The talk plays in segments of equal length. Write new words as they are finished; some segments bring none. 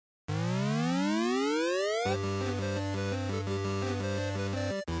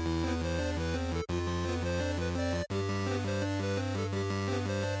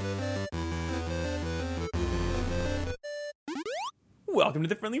Welcome to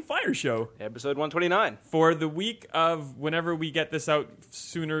the Friendly Fire Show. Episode 129. For the week of whenever we get this out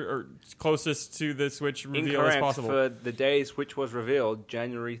sooner or closest to the Switch reveal as possible. For the day Switch was revealed,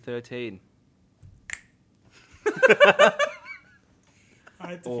 January 13. I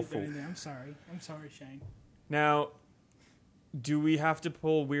had to fit that in there. I'm sorry, Shane. Now, do we have to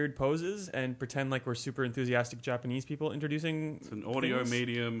pull weird poses and pretend like we're super enthusiastic Japanese people introducing It's an audio things?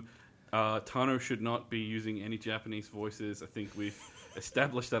 medium. Tano should not be using any Japanese voices. I think we've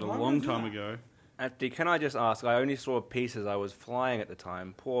established that a long time ago. Actually, can I just ask, I only saw pieces. I was flying at the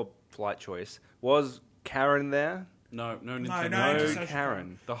time. Poor flight choice. Was Karen there? No No, Nintendo. no,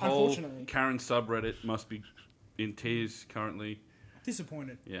 Karen. The whole Unfortunately. Karen subreddit must be in tears currently.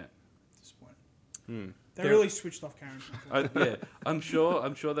 Disappointed. Yeah. They really switched off Karen. Yeah, I'm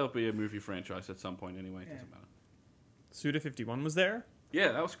sure there'll be a movie franchise at some point anyway. It Yeah. doesn't matter. Suda51 was there?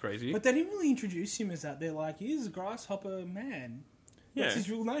 Yeah, that was crazy. But they didn't really introduce him as that. They're like, he's Grasshopper Man. That's his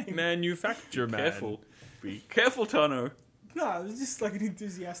real name. Manufacture Man. Careful. Be careful, Tano. No, it was just like an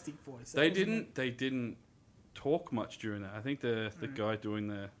enthusiastic voice. They didn't talk much during that. I think the guy doing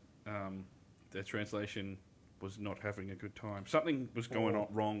the translation was not having a good time. Something was going on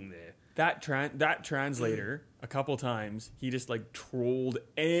wrong there. That translator, a couple times, he just like trolled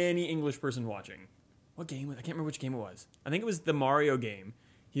any English person watching. What game? I can't remember which game it was. I think it was the Mario game.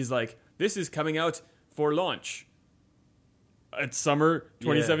 He's like, this is coming out for launch. It's summer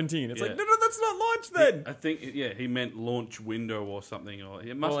 2017. Yeah, It's yeah. like, no, that's not launch then. I think, he meant launch window or something. Or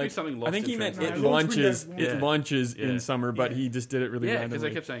it must be something lost. I think he meant translation. it launch launches. windows It launch. launches Yeah. in summer, but he just did it really Yeah, because randomly.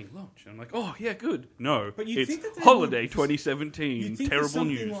 they kept saying launch. And I'm like, oh, yeah, good. No, But you'd it's think that they holiday would- 2017. You'd think for Terrible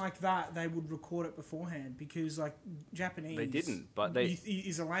something news. like that, they would record it beforehand because, like, Japanese... They didn't, but they-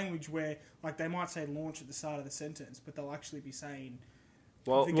 is a language where, like, they might say launch at the start of the sentence, but they'll actually be saying...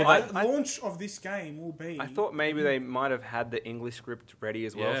 Well, the I launch of this game will be... I thought maybe they might have had the English script ready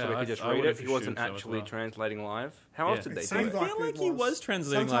as well, Yeah, so we I- could just I read would it. have He wasn't assumed so as actually well. translating live. How else did they It do seemed it? I like feel like it he was. was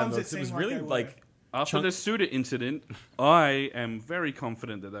translating Sometimes live, it though, 'cause it was seemed really like they like... were. After the Suda incident, I am very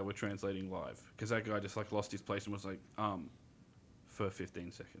confident that they were translating live because that guy just like lost his place and was like, for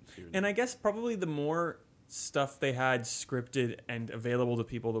 15 seconds. Here And I guess probably the more stuff they had scripted and available to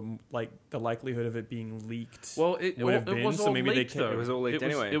people, the likelihood of it being leaked well, it would have it been. was So all maybe leaked, they though. It was all leaked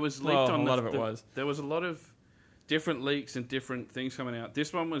anyway. It was leaked Well, on a lot of it was. There was a lot of different leaks and different things coming out.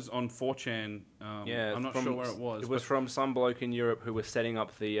 This one was on 4chan. Yeah, I'm not sure where it was. It was from some bloke in Europe who was setting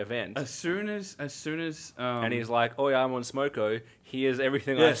up the event. As soon as And he's like, oh yeah, I'm on Smoko. Here's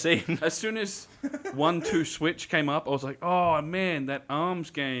everything Yeah. I've seen. as soon as 1-2 Switch came up, I was like, oh man, that ARMS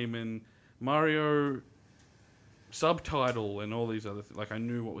game and Mario subtitle and all these other things. Like I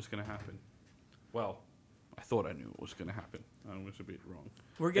knew what was going to happen. Well, I thought I knew what was going to happen. I was a bit wrong.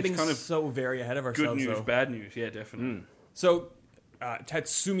 We're getting kind of so very ahead of Good ourselves. news, though. bad news. Yeah, definitely. So,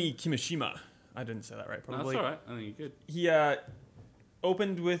 Tatsumi Kimishima, I didn't say that right, No, probably. that's all right. I think you're good. He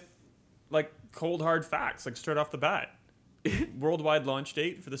opened with like cold hard facts, like straight off the bat. Worldwide launch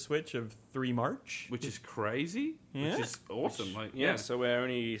date for the Switch of 3 March. Which is crazy. Yeah. Which is awesome. Like Yeah, so we're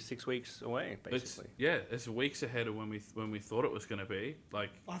only 6 weeks away, basically. It's weeks ahead of when we thought it was going to be. Like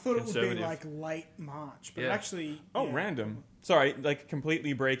I thought it would be conservative. like late March, but Yeah. actually... Oh, yeah. random. Sorry, like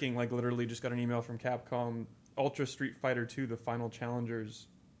completely breaking. Like literally just got an email from Capcom. Ultra Street Fighter 2: The Final Challengers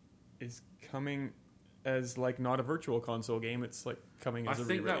is coming as like not a virtual console game. It's like coming I as a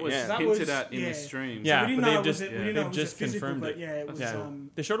think re-release. that was Yeah. That hinted was- at in yeah. the stream. Yeah, we didn't but know they've it was just- we didn't know they've it was just a physical, confirmed but it. yeah, it was... Yeah.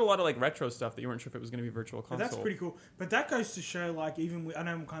 They showed a lot of like retro stuff that you weren't sure if it was going to be virtual But console. that's pretty cool. But that goes to show, like, even with, I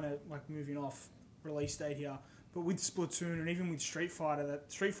know I'm kind of like moving off release date here, but with Splatoon and even with Street Fighter,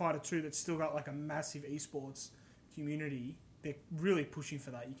 that Street Fighter 2 that's still got like a massive esports community, they're really pushing for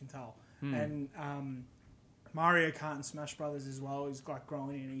that. You can tell. And Mario Kart and Smash Brothers as well is like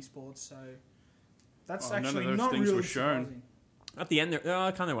growing in esports. So that's Oh, none of actually those not things really were shown. surprising. At the end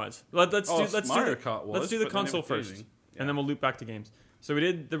there, kind of was. Let's Oh, do Mario Kart was, let's do the but they never console first, teasing. and then we'll loop back to games. So we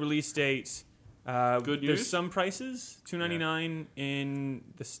did the release date. Good There's news? some prices, $299 in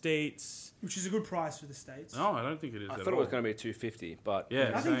the States. Which is a good price for the States. No, I don't think it is. I at thought it all. was going to be $250, but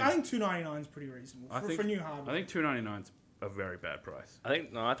Yeah, I think same. $299 is pretty reasonable for new hardware. I think $299 is a very bad price. I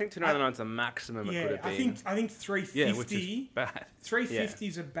think $299 is the maximum it could have been. I think $350. Yeah, which is bad. $350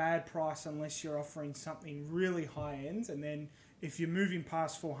 is a bad price unless you're offering something really high end, and then if you're moving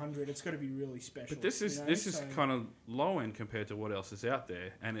past $400, it's got to be really special. But this is kind of low end compared to what else is out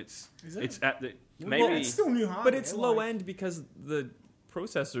there, and Is it? it's at the Maybe Well, it's still new hardware. But it's low like- end because the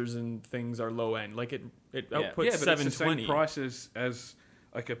processors and things are low end. Like it Yeah. outputs yeah, but it's the 720. same price as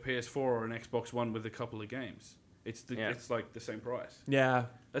like a PS4 or an Xbox One with a couple of games. It's like the same price. Yeah,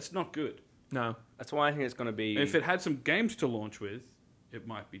 That's not good. no. That's why I think it's going to be. And if it had some games to launch with, it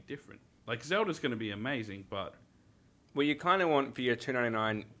might be different. Like Zelda's going to be amazing, but Well, you kind of want for your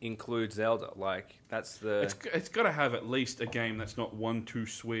 $2.99 include Zelda. Like that's the. it's got to have at least a game that's not 1-2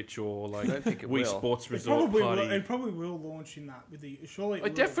 Switch or like I don't think it Wii will. Sports It Resort probably Party. will. It probably will launch in that with the surely.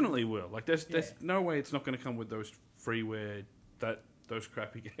 It definitely will. Like there's Yeah. no way it's not going to come with those freeware those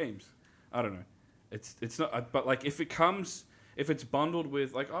crappy games. I don't know. It's not. But like if it's bundled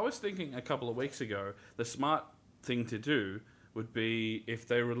with, like I was thinking a couple of weeks ago, the smart thing to do would be if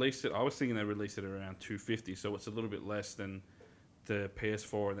they released it. I was thinking they released it around $250, so it's a little bit less than the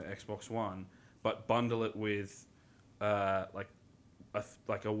PS4 and the Xbox One, but bundle it with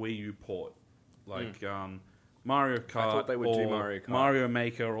like a Wii U port, like Mario Kart thought they would or do Mario Kart. Mario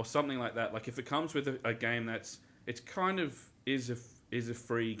Maker or something like that. Like if it comes with a game it's kind of is a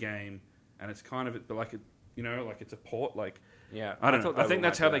free game, and it's kind of like like it's a port. Like Yeah, I don't thought know. I they think might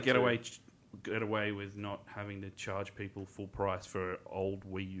that's do how they that get away with not having to charge people full price for an old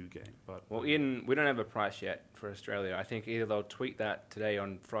Wii U game. But Well, Ian, we don't have a price yet for Australia. I think either they'll tweet that today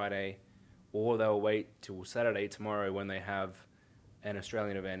on Friday, or they'll wait till Saturday tomorrow when they have an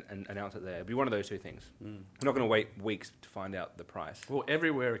Australian event and announce it there. It'll be one of those two things. We're not going to wait weeks to find out the price. well,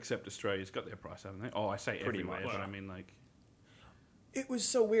 everywhere except Australia's got their price, haven't they? Oh, I say Pretty everywhere, much. but I mean like It was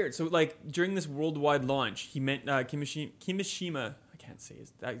so weird. So like during this worldwide launch, he meant Kimishima. I can't say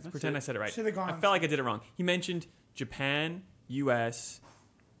his. Pretend it. I said it right. Say the guy I on felt like I did it wrong. He mentioned Japan, U.S.,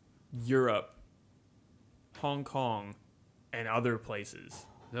 Europe, Hong Kong, and other places.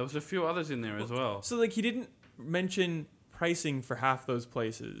 there was a few others in there as well. So like he didn't mention pricing for half those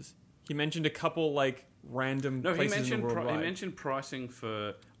places. He mentioned a couple like random No, he places mentioned in the worldwide. he mentioned pricing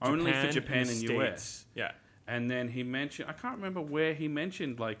for only for Japan and the US. States. Yeah. And then he mentioned, I can't remember where he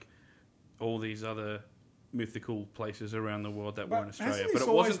mentioned like all these other mythical places around the world that But were in Australia. hasn't But this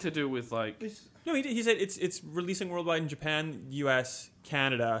it wasn't always- to do with like. This, No, he said it's releasing worldwide in Japan, U.S.,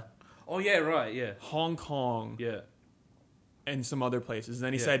 Canada, Oh yeah, right, yeah, Hong Kong, yeah. and some other places. And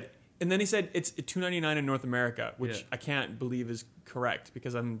then he Yeah. said, it's $2.99 in North America, which Yeah. I can't believe is correct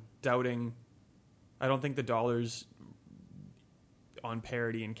because I'm doubting. I don't think the dollar's on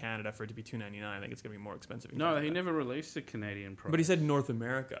parity in Canada for it to be $2.99. I think it's going to be more expensive. In No, Canada. he never released the Canadian price. But he said North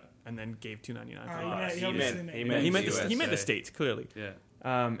America and then gave $2.99 for the yeah, price. he He obviously meant- meant- he Yeah, meant he meant USA. he meant the States clearly, yeah.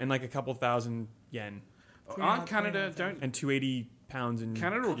 and like a couple thousand yen Aren't Canada 29,000. don't and 280 pounds in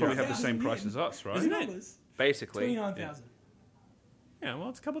Canada will probably have the same 1,000 price as us, right? Isn't it? numbers. Basically, 29,000. Yeah, well,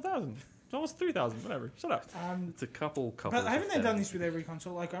 it's a couple thousand. It's almost 3,000. Whatever. Shut up. It's a couple. But haven't they done this with every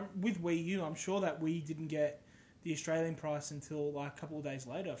console? Like with Wii U, I'm sure that we didn't get the Australian price until like a couple of days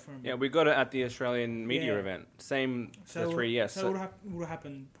later from. yeah, we got it at the Australian media Yeah. event. Same So for 3 yes. So it would have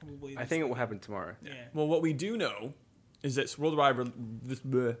happened probably. I think it will happen tomorrow. Yeah. Well, what we do know is that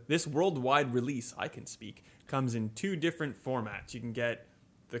this worldwide release, I can speak, comes in two different formats. You can get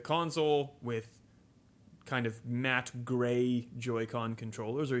the console with kind of matte gray Joy-Con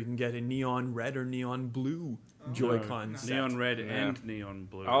controllers, or you can get a neon red or neon blue Joy-Con No. set. Neon red Yeah. and neon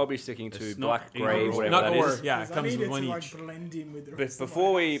blue. I'll be sticking to It's black, not grey, either or. whatever Not that or, is. yeah, it Because I comes need with it one to each. like blend in with the But rest before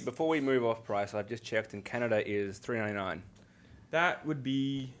of my we house. before we move off price, I've just checked, and Canada is $3.99, That would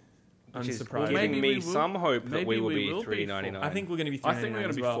be which is unsurprising. giving maybe me we will- some hope that maybe we will we be will be $3.99. I think we're going to be I think we're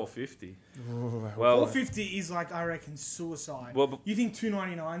going to be well. 450. well, 450 is like I reckon suicide. Well, but- you think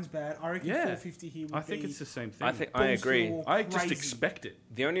 299 is bad? I reckon Yeah. 450 here would I think be it's the same thing. I think I agree. bullshit. I just crazy. expect it.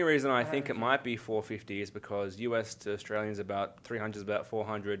 The only reason I think it reckon. might be 450 is because US to Australian is about 300, is about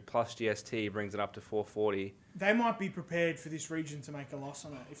 400, plus GST brings it up to 440. They might be prepared for this region to make a loss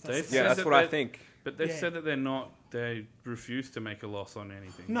on it. If that's They've the Yeah, case. said that's that what I they- think. But they've Yeah. said that they're not. They refuse to make a loss on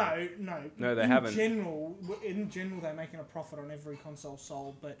anything. No. No, they in haven't. In general, they're making a profit on every console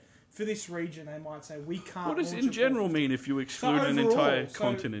sold, but for this region, they might say we can't. What does launch in at general 450. mean if you exclude an overall, entire so-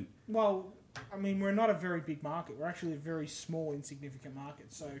 continent? Well, I mean, we're not a very big market. We're actually a very small, insignificant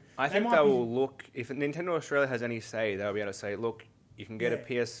market. So I think might they be- will look, if Nintendo Australia has any say, they'll be able to say, look, you can get a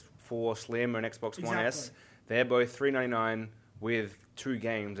Yeah. PS4 Slim or an Xbox One S. Exactly. They're both $3.99 with 2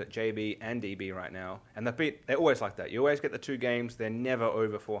 games at JB and DB right now. And they're always like that. You always get the 2 games. They're never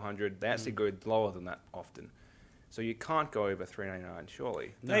over 400. They actually go lower than that often. So you can't go over $3.99,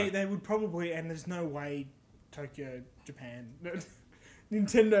 surely. They would probably, and there's no way Tokyo Japan,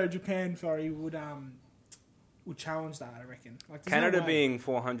 Nintendo Japan, sorry, would would challenge that. I reckon. Like, there's Canada no way. being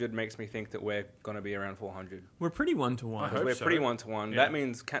 400 makes me think that we're going to be around 400. We're pretty I one-to-one. hope We're so. pretty 1-to-1. Yeah. That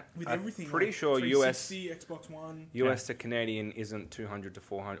means with I'm everything. pretty like sure 360, Xbox One. US to Canadian isn't 200 to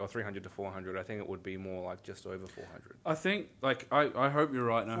 400 or 300 to 400. I think it would be more like just over 400. I think, like, I hope you're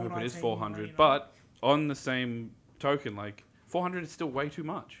right, and I hope it is 419, 400. 99. But on the same token, like, 400 is still way too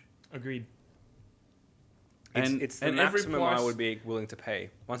much. Agreed. It's the and every maximum price- I would be willing to pay.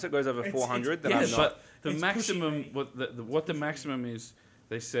 Once it goes over It's- 400, then Yeah, I'm not. but the It's pushing maximum, me. what the maximum is,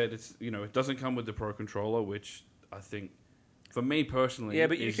 they said it's, it doesn't come with the Pro Controller, which I think, for me personally, Yeah,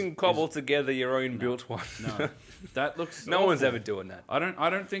 but you can cobble together your own built one. No, that looks. No one's awful. ever doing that. I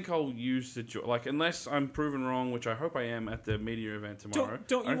don't think I'll use the like unless I'm proven wrong, which I hope I am at the media event tomorrow.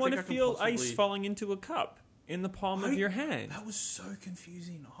 Don't I you want to think I can feel possibly- ice falling into a cup in the palm of I- your hand? That was so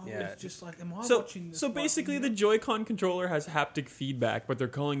confusing. I Yeah. was just like, am I So, watching this? so right basically, thing the here? Joy-Con controller has haptic feedback, but they're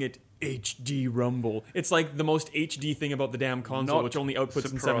calling it HD Rumble. It's like the most HD thing about the damn console, Not which only outputs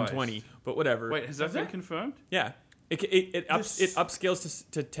in surprised. 720. But whatever. Wait, has that Is been that- confirmed? Yeah, it This- upscales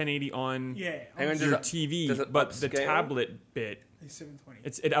to 1080 on Yeah, Hang on, on does your it- TV, does it but the upscale? tablet bit it's 720.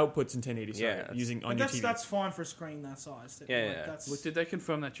 it outputs in 1080. Sorry, Yeah, that's- using on But your that's TV. that's fine for a screen that size. Yeah, yeah. That's, Look, did they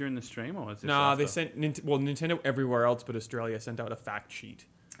confirm that during the stream, or is this Nah, after? they sent Nintendo everywhere else but Australia sent out a fact sheet.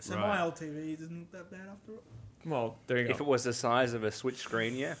 so Right. my LTV isn't that bad after all. Well, there you go. If it was the size of a Switch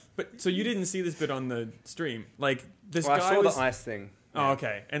screen, yeah. But so you didn't see this bit on the stream, like this Well, I guy saw was. the ice thing. Oh,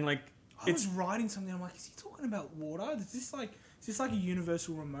 okay, and like I was writing something. I'm like, is he talking about water? Is this like a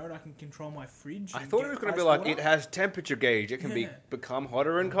universal remote? I can control my fridge. I and thought get it was going to be ice like, water? it has temperature gauge. It can Yeah. become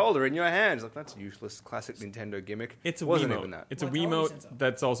hotter and colder in your hands. Like, that's a useless classic Nintendo gimmick. it's a Wasn't Wiimote. even that. It's a Vitality Wiimote sensor.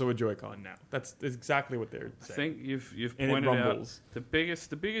 that's also a Joy-Con now. That's exactly what they're I saying. think you've And it pointed out rumbles. the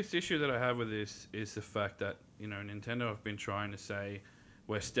biggest issue that I have with this is the fact that Nintendo have been trying to say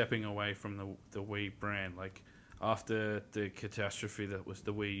we're stepping away from the Wii brand. Like after the catastrophe that was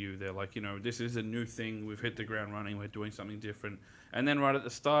the Wii U, they're like, this is a new thing. We've hit the ground running. We're doing something different. And then right at the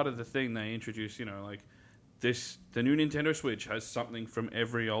start of the thing, they introduce, like the new Nintendo Switch has something from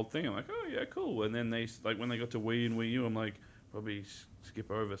every old thing. I'm like, oh yeah, cool. And then when they got to Wii and Wii U, I'm like, probably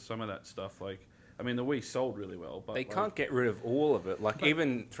skip over some of that stuff. Like, I mean, the Wii sold really well, but They like, can't get rid of all of it. Like, But-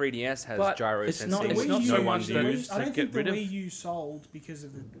 even 3DS has but gyro it's sensing. not- The it's Wii not U, so no much one's the that Wii- used I to don't get think the rid of- Wii U sold because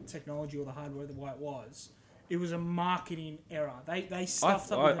of the technology or the hardware, the way it was. It was a marketing error. They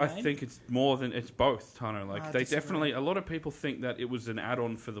stuffed up with the I name. think it's more than it's both, Tano. Like I they disagree. definitely, a lot of people think that it was an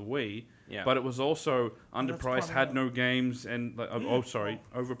add-on for the Wii, Yeah. but it was also that's underpriced, quite had a- no games, and like, Yeah.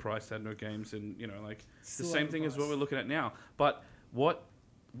 overpriced, had no games, and like it's the Still same thing as what overpriced. we're looking at now. But what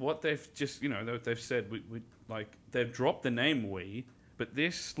they've just they've said we like they've dropped the name Wii, but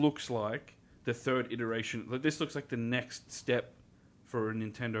this looks like the third iteration. Like, this looks like the next step for a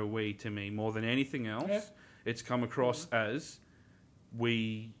Nintendo Wii to me more than anything else. Yeah. It's come across as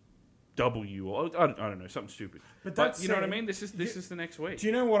Wii W or I don't know, something stupid. But But that you know what I said, mean? This is the next Wii. Do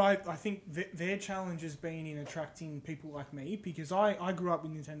you know what I think their challenge has been in attracting people like me? Because I grew up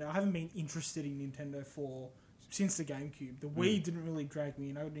with Nintendo. I haven't been interested in Nintendo since the GameCube. The Wii didn't really drag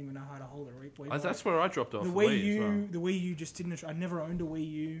me in. I didn't even know how to hold a Wii. That's where I dropped off. the Wii Wii as U, well. the Wii U just didn't. I never owned a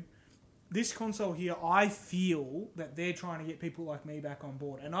Wii U. This console here, I feel that they're trying to get people like me back on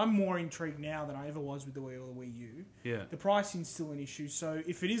board, and I'm more intrigued now than I ever was with the Wii or the Wii U. Yeah. The pricing's still an issue, so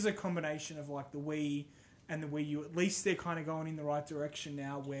if it is a combination of like the Wii and the Wii U, at least they're kind of going in the right direction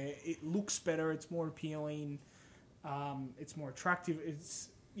now, where it looks better, it's more appealing, it's more attractive.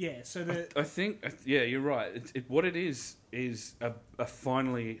 So I think, yeah, you're right. What it is a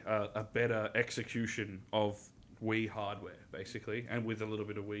finally a better execution of Wii hardware, basically, and with a little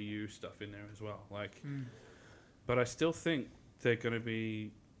bit of Wii U stuff in there as well. Like, but I still think they're going to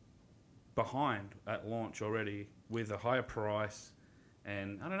be behind at launch already with a higher price,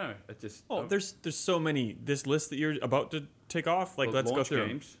 and I don't know. It just there's so many. This list that you're about to take off, like Well, let's go launch through 'em.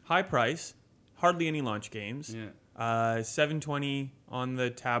 games. High price, hardly any launch games. yeah. 720 on the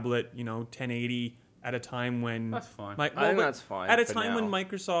tablet. 1080 at a time when That's fine. I think but that's fine At a for time when now.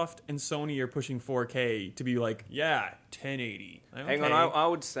 Microsoft and Sony are pushing 4K to be like, 1080. Like, Hang okay. on, I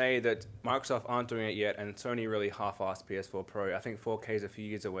would say that Microsoft aren't doing it yet, and Sony really half-assed PS4 Pro. I think 4K is a few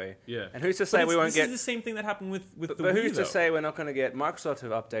years away. Yeah. And who's to But say we won't this get? is the same thing that happened with the But Wii, who's though. to say we're not going to get? Microsoft have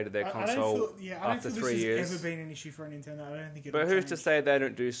updated their I console don't feel, I don't after feel 3 this years. has ever been an issue for Nintendo. I don't think it. But who's to say they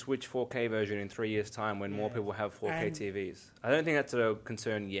don't do Switch 4K version in 3 years' time when more Yeah. people have 4K And- TVs? I don't think that's a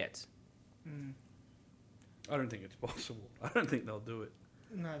concern yet. I don't think it's possible. I don't think they'll do it.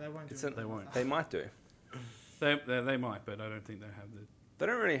 No, they won't do It's it. They won't. They might do. They might, but I don't think they have the. They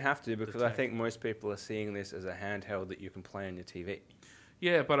don't really have to because I tech. think most people are seeing this as a handheld that you can play on your TV.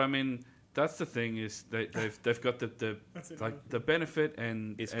 Yeah, but I mean, that's the thing is they've got the That's it. like the benefit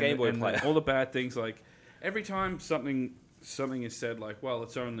and It's and, Game Boy and Player. all the bad things. Like every time something is said, like, well,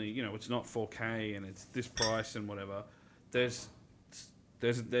 it's only it's not 4K and it's this price and whatever. There's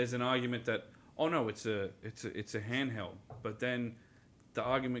an argument that no, it's a handheld, but then the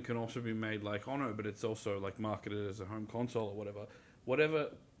argument can also be made like no, but it's also like marketed as a home console or whatever.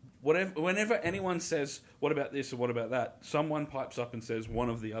 Whenever anyone says, what about this or what about that, someone pipes up and says one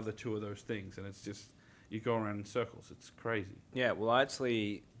of the other two of those things, and it's just, you go around in circles. It's crazy. Yeah, well,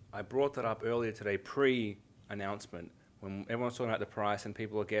 actually, I brought that up earlier today, pre-announcement, when everyone's talking about the price and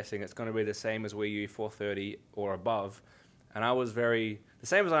people are guessing it's going to be the same as Wii U 430 or above. And I was the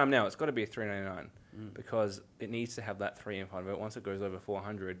same as I am now, it's got to be $399 because it needs to have that 3 in front of it. Once it goes over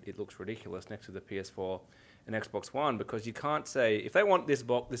 400, it looks ridiculous next to the PS4 and Xbox One, because you can't say, if they want this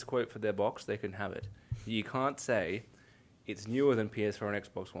quote for their box, they can have it. You can't say it's newer than PS4 and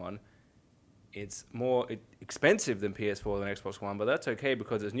Xbox One. It's more expensive than PS4 than Xbox One, but that's okay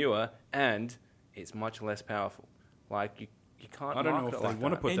because it's newer and it's much less powerful. Like you can't. I don't know market if it they like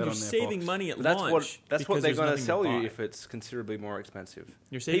want to that. put And that you're on their saving box. money at But launch. that's what because they're there's going to nothing sell you buy. if it's considerably more expensive.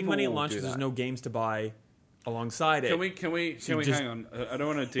 You're saving People money at will launch do because there's that. no games to buy alongside it. Can we just- hang on? I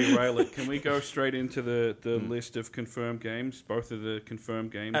don't want to derail it. Can we go straight into the list of confirmed games? Both of the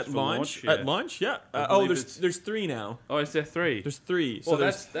confirmed games At for launch? Yeah. At launch, yeah. I believe There's 3 now. Oh, is there 3? There's 3. So Well,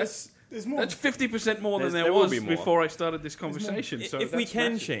 there's, There's more. that's 50% more than There there will was be more. before I started this conversation. So if we that's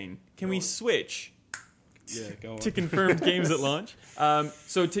can, massive. Shane, can we switch Yeah, go on. to confirmed games at launch?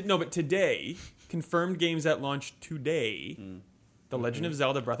 But today, confirmed games at launch today. The Legend of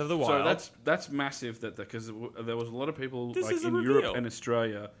Zelda: Breath of the Wild. So that's massive because there was a lot of people This like is a in reveal. Europe and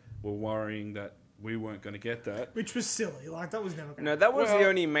Australia were worrying that we weren't going to get that. Which was silly. Like, that was never going No, that was Well- the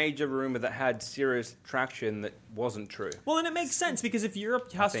only major rumor that had serious traction that wasn't true. Well, and it makes sense because if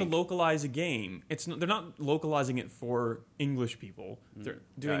Europe has to think. localize a game, they're not localizing it for English people. They're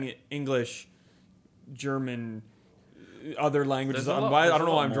doing Right. it English, German, other languages. There's a lot- I there's don't a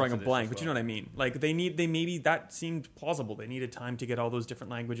know lot why I'm more drawing to a this blank, as but you know well. what I mean. Like they maybe that seemed plausible. They needed time to get all those different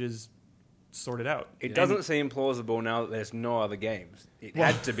languages sorted out. It doesn't seem plausible now that there's no other games. It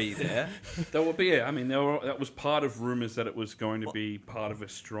had to be there. There will be. I mean, that was part of rumors that it was going to be part of a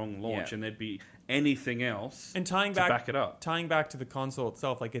strong launch, Yeah. and there'd be anything else And tying to back it up. tying back to the console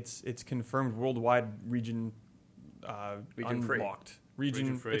itself, like it's confirmed worldwide region Region free. unlocked. Region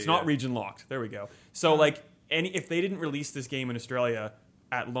Region free, it's not yeah. region locked. There we go. So like if they didn't release this game in Australia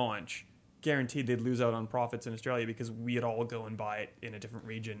at launch, guaranteed they'd lose out on profits in Australia because we'd all go and buy it in a different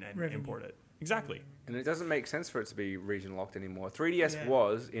region and Revenue. import it. Exactly. And it doesn't make sense for it to be region locked anymore. 3DS Yeah.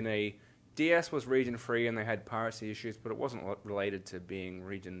 was in a DS was region free and they had piracy issues, but it wasn't related to being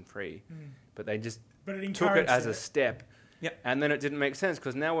region free. But they just But it took it encouraged as a step. Yep. And then it didn't make sense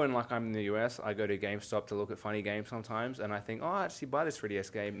because now when I'm in the US, I go to GameStop to look at funny games sometimes, and I think, I actually buy this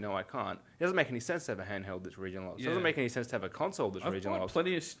 3DS game. No, I can't. It doesn't make any sense to have a handheld that's region locked. It Yeah. doesn't make any sense to have a console that's I've region bought locked.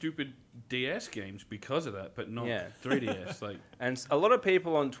 plenty of stupid DS games because of that, but not Yeah. 3DS. Like, And a lot of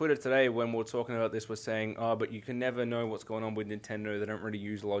people on Twitter today, when we were talking about this, were saying, but you can never know what's going on with Nintendo. They don't really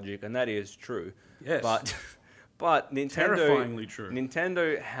use logic, and that is true. yes, But Nintendo, terrifyingly true.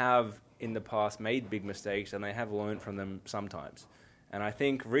 Nintendo have in the past made big mistakes, and they have learned from them sometimes. And I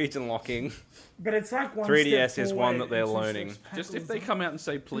think region locking, But it's like one 3DS step is one forward that they're and two learning. steps Just if backwards. they come out and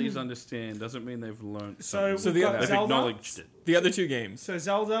say, "Please understand," doesn't mean they've learned. So something. we've the- got they've Zelda. acknowledged it. The other two games. So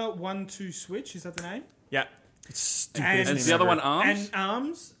Zelda 1, 2 Switch, is that the name? Yeah. It's stupid. And- And the other one, Arms. And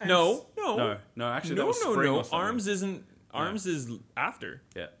Arms? And No. No, actually, No, that was no, spring no. or something. Arms isn't. Arms is after.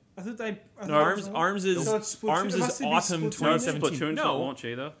 Yeah. I thought they... I thought No, it was Arms is So it's Splatoon- Arms it is must be autumn Splatoon. No, 2017. Splatoon's not launch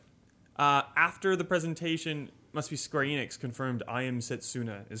either. After the presentation, must be Square Enix confirmed I Am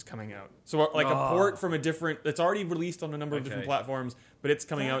Setsuna is coming out. So like a port from a different. It's already released on a number of different Okay. platforms, but it's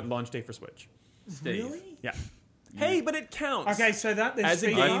coming out launch day for Switch. Steve. Really? Yeah. Hey, but it counts. Okay, so that there's As a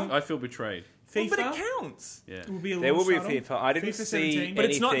FIFA. game- I feel betrayed. Well, but it FIFA counts. Yeah. will be a there will be launch title. FIFA. I didn't FIFA see 17. But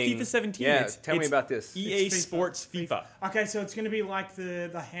it's not anything- FIFA 17. Yeah, it's, tell me it's about this. EA It's FIFA. Sports FIFA. Okay, so it's going to be like the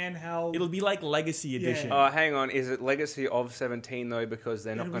handheld... It'll be like Legacy Edition. Hang on. Is it Legacy of 17 though? Because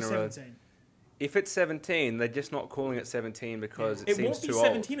they're not it'll be going to. 17. If it's 17, they're just not calling it 17 because it it seems won't be too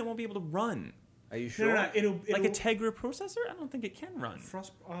 17. It won't be able to run. old. Are you No, sure? no, it'll Like a Tegra processor? I don't think it can run.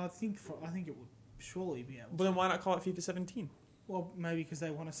 Frost. I think it would surely be able. But then why not call it FIFA 17? Well, maybe because they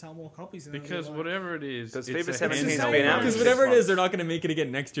want to sell more copies. Than Because they do. whatever it is, Because it's FIFA a 17 's handheld been out Because for version. whatever it 6 is, they're not going to make it again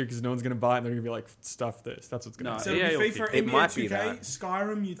next year because no one's going to buy it. And they're going to be like, stuff this. That's what's going to No, happen. So EA it'd will be keep FIFA, it. It NBA might be 2K, that.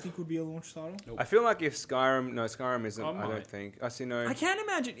 Skyrim. You think would be a launch title? I feel like if Skyrim isn't. I I might. don't think. I see no. I can't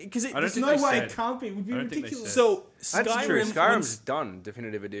imagine because I don't There's think no they way said. it can't be. It would be I don't think they ridiculous. said. so That's true. Skyrim. Skyrim's done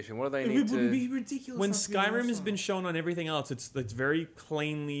definitive edition. What do they It need would be to? ridiculous. when not to be a Skyrim launch has been title. shown on everything else, it's very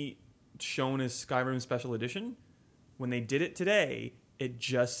plainly shown as Skyrim Special Edition. When they did it today, it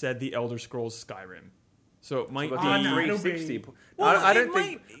just said the Elder Scrolls Skyrim. So it might But be. the no, it'll 360. be- Well, I it don't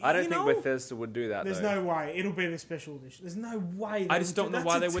think. might, I don't you think know. Bethesda would do that. There's though. no way it'll be the special edition. There's no way. I just don't know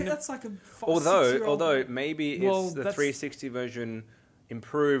why they wouldn't have- That's like a Although maybe Well, it's the that's- 360 version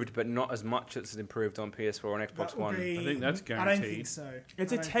improved, but not as much as it's improved on PS4 and Xbox One. I think that's I don't guaranteed. think so.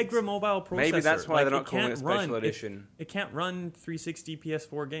 It's I a don't think Tegra so. mobile processor. Maybe that's why they're not it calling can't it Special run- Edition. It can't run 360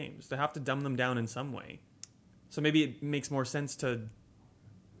 PS4 games. They have to dumb them down in some way. So maybe it makes more sense to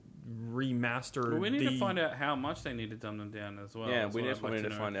remaster. Well, we need the, to find out how much they need to dumb them down as well. Yeah, That's we what just I'd like wanted to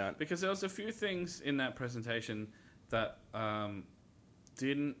know. find out. Because there was a few things in that presentation that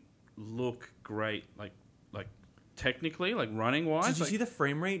didn't look great, like technically, like running wise. Did you see the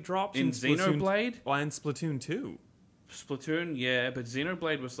frame rate drops in Splatoon? Xenoblade? Well, in Splatoon 2. Splatoon, yeah, but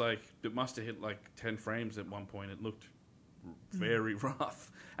Xenoblade was like it must have hit like 10 frames at one point. It looked very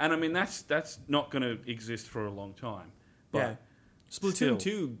rough, and I mean that's not going to exist for a long time. But Yeah. Splatoon still.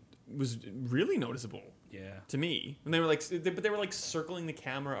 2 was really noticeable yeah, to me. And they were like, but they were like circling the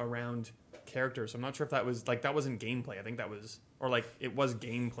camera around characters. So I'm not sure if that was like that wasn't gameplay. I think that was, or like it was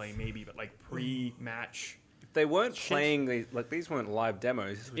gameplay maybe, but like pre-match. If they weren't Shit. playing these weren't live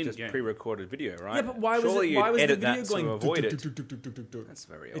demos. This was just In-game. pre-recorded video, right? Yeah, but why Surely was you'd the edit video that going? to avoid it? It That's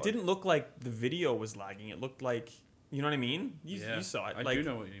very odd. didn't look like the video was lagging. It looked like, you know what I mean? You saw it. I like, do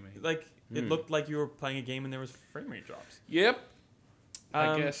know what you mean. Like it looked like you were playing a game and there was frame rate drops. Yep. I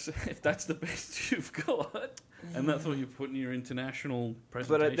Um, guess if that's the best you've got, and that's what you put in your international But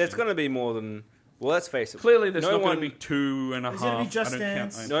presentation. there's going to be more than. Well, let's face it. Clearly, there's no not going one- to be 2.5. There's gonna be Just I don't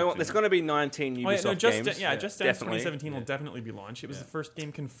count Dance. No, Xbox there's in going to be 19 Ubisoft Oh, yeah, no, Just games. yeah, Just Dance definitely. 2017 will Yeah. definitely be launched. It was Yeah. the first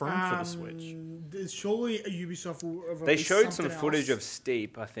game confirmed for the Switch. Surely Ubisoft will. They release showed some something footage of else.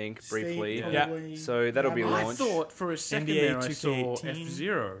 Steep, I think, Steep, briefly. Yeah. probably. So that'll be Yeah, I launched. thought for a second NBA there I saw 2K18.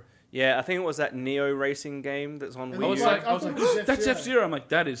 F-Zero. Yeah, I think it was that Neo racing game that's on I Wii I was U. Like, like, I thought it was that's F-Zero. F-Zero. I'm like,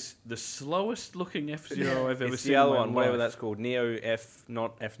 that is the slowest looking F-Zero I've ever It's seen. the other in my one, whatever life. that's called. Neo F,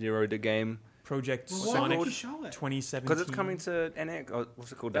 not F-Zero, the game. Project Well, What's it why Sonic would called? you show it? 2017. Because it's coming to NX. Oh,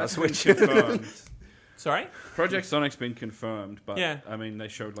 what's it called? That's now? been Switch. confirmed. Sorry? Project Sonic's been confirmed, but Yeah. I mean, they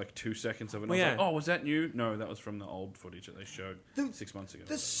showed like 2 seconds of it. And Well, I was yeah. like, oh, was that new? No, that was from the old footage that they showed The- 6 months ago.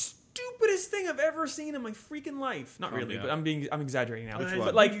 The stupidest thing I've ever seen in my freaking life. Not Calm really, down. but I'm exaggerating now. Which But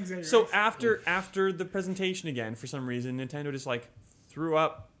one? like, Big exaggeration. so after the presentation again, for some reason, Nintendo just like threw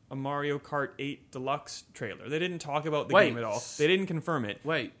up a Mario Kart 8 Deluxe trailer. They didn't talk about the Wait. game at all. They didn't confirm it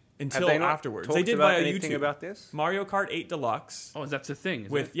Wait, until Have they not afterwards. talked They did about via anything YouTube. about this? Mario Kart 8 Deluxe oh, that's a thing.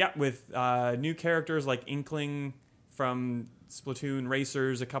 Is with it? with new characters like Inkling from Splatoon,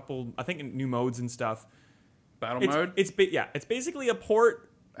 Racers, a couple I think new modes and stuff. battle It's mode, it's basically a port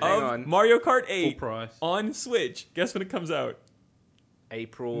Hang of on. Mario Kart full 8 price. on Switch. Guess when it comes out?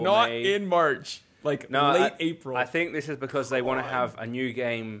 April, Not May. in March. Like No, late April. I think this is because they want to have a new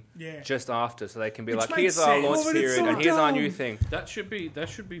game Yeah. just after, so they can be Which like, makes here's our sense. launch Oh, but it's period, so and here's our new dumb. thing. That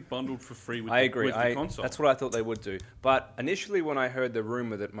should be bundled for free with I the, agree. with the console. That's what I thought they would do. But initially, when I heard the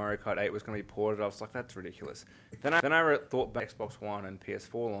rumor that Mario Kart 8 was going to be ported, I was like, that's ridiculous. Then I thought back to Xbox One and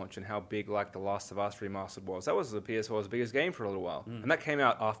PS4 launch and how big like The Last of Us Remastered was. That was the PS4's biggest game for a little while, and that came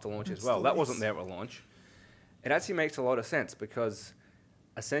out after launch as well. still That is. wasn't there at launch. It actually makes a lot of sense because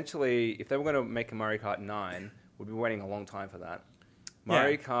essentially, if they were going to make a Mario Kart 9, we'd be waiting a long time for that.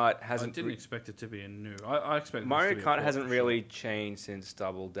 Mario Kart I hasn't. didn't expect it to be a new. I expected Mario this to be a Kart port hasn't for really changed since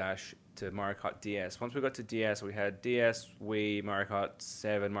Double Dash to Mario Kart DS. Once we got to DS, we had DS, Wii, Mario Kart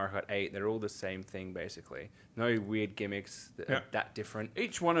 7, Mario Kart 8. They're all the same thing, basically. No weird gimmicks that Yeah. are that different. Sure.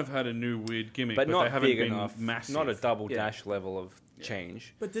 Each one have had a new weird gimmick, But they not haven't big been enough. massive. Not a Double Yeah. Dash level of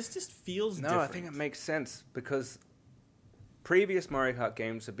change. but this just feels No, different. I think it makes sense because previous Mario Kart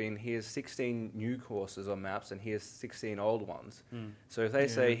games have been here's 16 new courses or maps and here's 16 old ones. So if they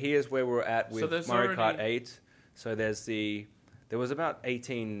say here's where we're at So with there's Mario Kart already- 8, so there was about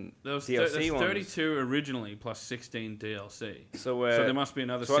 18 There was DLC there's ones. 32 originally plus 16 DLC. So So there must be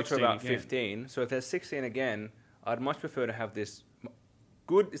another so that's 16 about again. 15. So if there's 16 again, I'd much prefer to have this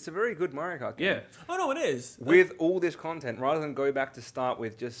good. It's a very good Mario Kart game. Yeah, Oh no, it is. With all this content, rather than go back to start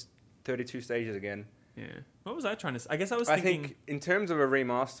with just 32 stages again. Yeah. What was I trying to say? I guess I was I thinking. think in terms of a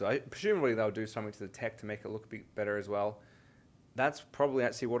remaster, presumably they'll do something to the tech to make it look a bit better as well. that's probably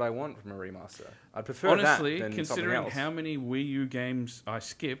actually what I want from a remaster. I'd prefer Honestly, that than considering something else. how many Wii U games I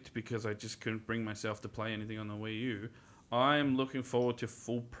skipped because I just couldn't bring myself to play anything on the Wii U, I'm looking forward to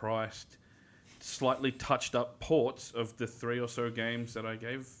full-priced, slightly touched-up ports of the 3 or so games that I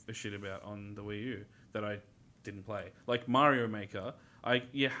gave a shit about on the Wii U that I didn't play. Like Mario Maker,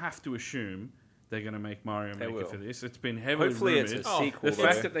 you have to assume they're going to make Mario They Maker will. for this. It's been heavily Hopefully rumored. it's a sequel. The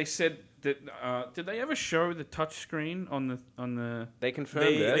fact that they said that did they ever show the touchscreen on the They confirmed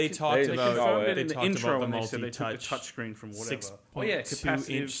it. they talked they about confirmed it they in the talked intro about the when they said they took the multi-touch touchscreen from whatever. 6.2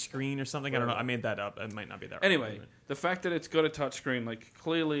 inch screen or something. I don't know. I made that up. It might not be that. right. Anyway, the fact that it's got a touchscreen, like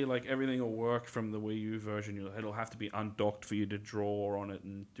clearly, like everything will work from the Wii U version. It'll have to be undocked for you to draw on it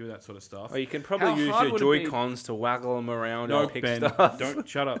and do that sort of stuff. Well, you can probably How use hard your would it be- Joy-Cons to waggle them around No, and pick Ben, stuff. don't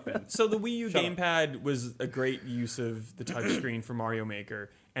shut up, Ben. So the Wii U Shut up. gamepad was a great use of the touchscreen for Mario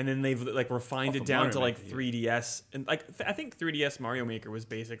Maker, and then they've like refined Oh, it for down Mario to like Maker, 3DS, and like I think 3DS Mario Maker was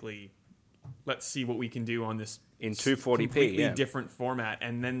basically, let's see what we can do on this In 240p, completely yeah. different format,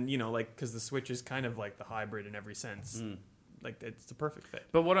 and then like because the Switch is kind of like the hybrid in every sense, like it's the perfect fit.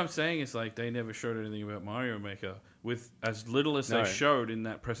 But what I'm saying is, like, they never showed anything about Mario Maker. With as little as No. they showed in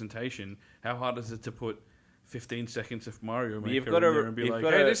that presentation, how hard is it to put 15 seconds of Mario Maker You've in gotta- there and be you've like,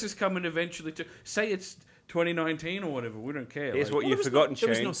 gotta- hey, this is coming eventually to... Say it's 2019 or whatever, we don't care. Here's Like, what Well, you've there was forgotten, there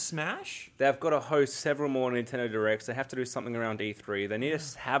was Shane. no Smash. They've got to host several more Nintendo Directs. They have to do something around E3. They need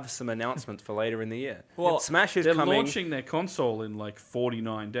to have some announcements for later in the year. Well, Smash is They're coming. launching their console in like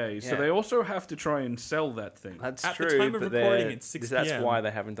 49 days, so Yeah. they also have to try and sell that thing. That's At the true. time of but recording, they're- it's 6 That's PM. why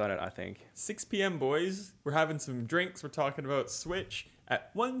they haven't done it, I think. 6 p.m. boys, we're having some drinks. We're talking about Switch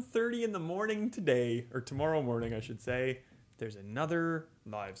at 1:30 in the morning today, or tomorrow morning, I should say. There's another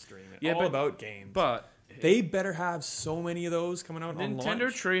live stream. Yeah, all but- about games. But They better have so many of those coming out on Nintendo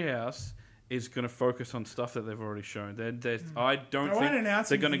launch. Treehouse is going to focus on stuff that they've already shown. I don't They won't think announce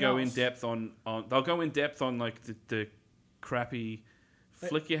they're going to anything go in else. depth on. They'll go in depth on like the crappy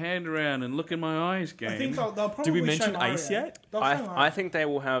flick your hand around and look in my eyes game. I think they'll probably Did we show mention Mario. Ice yet? They'll show I Mario. think they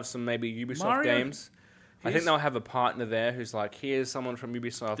will have some maybe Ubisoft Mario- games. I think Here's- they'll have a partner there who's like, here's someone from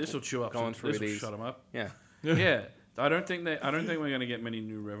Ubisoft. This will chew up. going through This will these. shut them up. Yeah. Yeah, I don't think we're going to get many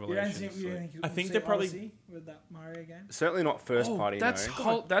new You don't revelations. think, you don't think I we'll think see they're probably- Odyssey with that Mario game? Certainly not first party, that's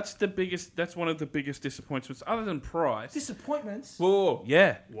no. that's the biggest. That's one of the biggest disappointments, other than price. Disappointments. Whoa.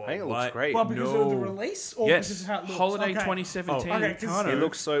 Yeah, I think it looks great. Well, because of the release, or because yes. of how it looks? Holiday Okay. 2017. Oh, okay, 'cause Kano. It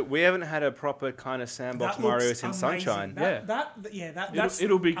looks so. We haven't had a proper kind of sandbox That Mario looks since amazing. Sunshine. That's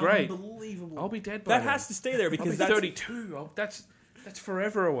It'll be great. Unbelievable. I'll be dead by That then. has to stay there I'll be because that's 32. That's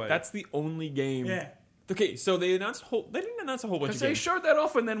forever away. that's the only game. Yeah. Okay, so they announced they didn't announce a whole bunch because of they games. showed that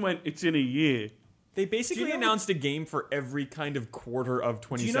off and then went, it's in a year. They basically Do you know announced a game for every kind of quarter of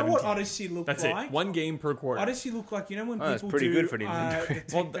 2017. Do you know what Odyssey looked That's like? it. One game per quarter. Odyssey looked like, you know, when Oh, that's people pretty do good for Nintendo. the tech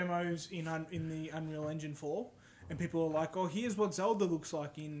Well, demos in the Unreal Engine 4, and people are like, "Oh, here's what Zelda looks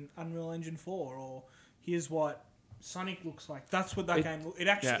like in Unreal Engine 4," or "Here's what Sonic looks like." That's what that game looked. It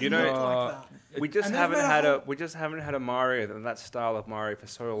actually You know, looked like that. We just And they've haven't made a had whole- we just haven't had a Mario that style of Mario for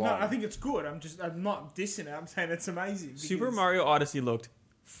so long. No, I think it's good. I'm not dissing it. I'm saying it's amazing. Super because- Mario Odyssey looked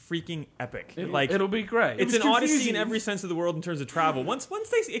freaking epic. It'll be great. It's was an Odyssey in confusing. every sense of the world in terms of travel. Once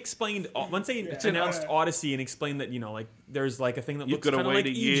they explained, once they announced Odyssey and explained that like there's like a thing that You've looks got to kind of wait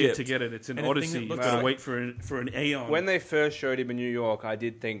like a year Egypt. to get it. It's an and a thing Odyssey. that You've looks got to like- wait for an aeon. When they first showed him in New York, I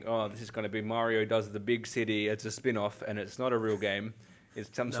did think, oh, this is going to be Mario does the big city. It's a spin-off, and it's not a real game. It's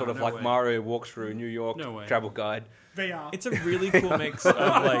some sort of no like way. Mario walks through New York No way. travel guide. VR. It's a really cool mix of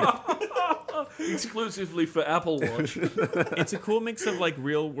like exclusively for Apple Watch. it's a cool mix of like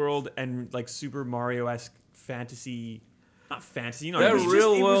real world and like Super Mario-esque fantasy. Not fantasy, you know. That what I mean?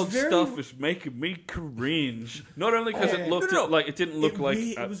 real it was world very- stuff is making me cringe. Not only because Oh, it looked no, no. like it didn't look It like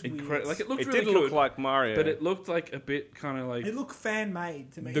was weird. like it looked It really did look good, like Mario, but it looked like a bit kind of like It looked fan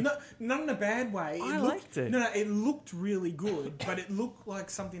made to me. The- Not in a bad way. I looked, liked it. No, it looked really good, but it looked like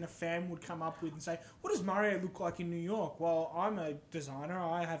something a fan would come up with and say, "What does Mario look like in New York?" Well, I'm a designer.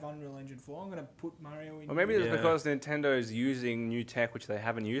 I have Unreal Engine 4. I'm going to put Mario in. Or maybe it's Yeah. because Nintendo's using new tech which they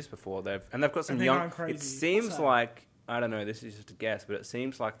haven't used before. They've got some they're young. going crazy. It seems What's that? like I don't know. This is just a guess, but it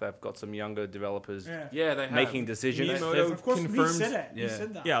seems like they've got some younger developers Yeah. they have. making decisions. Miyamoto Of course, confirmed- he said it. He Yeah.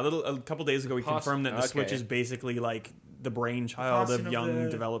 said that. Yeah, a couple days ago, we Past- confirmed that the Switch okay. is basically like the brainchild Passing of of young the-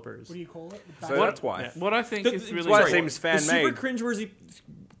 developers. What do you call it? The So back- that's why. Yeah. What I think is really why it sorry, seems the fan-made. super cringeworthy.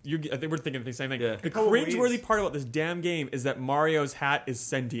 I think we're thinking the same thing. Yeah. The Probably cringeworthy is. part about this damn game is that Mario's hat is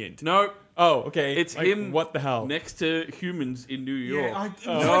sentient. no. Oh, okay. It's Like, him What the hell? next to humans in New York. Yeah, it's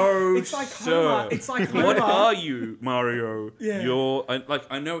No, like sir. Homer. It's like What Homer. are you, Mario? Yeah.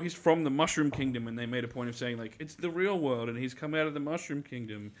 I know he's from the Mushroom Kingdom, and they made a point of saying like it's the real world, and he's come out of the Mushroom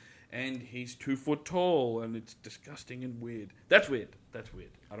Kingdom, and he's 2 foot tall, and it's disgusting and weird. That's weird.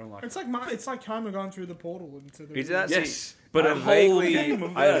 I don't like it. It's like Homer going through the portal into the. Is that- Yes, but I a whole game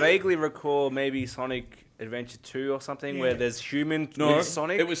of that. vaguely recall maybe Sonic Adventure 2 or something where there's human No, with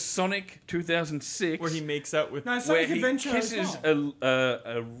Sonic. it was Sonic 2006, Where he makes out with. No, where Sonic he Adventure as kisses well.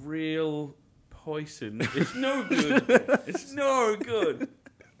 a real poison. It's no good. It's no good.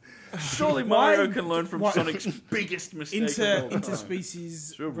 Surely Mario Why- can learn from why- Sonic's biggest mistake of all time.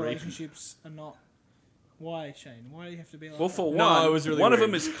 Interspecies real racist. relationships are not. Why, Shane? Why do you have to be like Well, that? for No, one, it was really one of weird.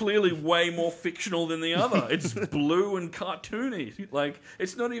 them is clearly way more fictional than the other. It's blue and cartoony. Like,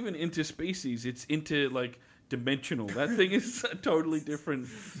 it's not even interspecies. It's dimensional. That thing is a totally different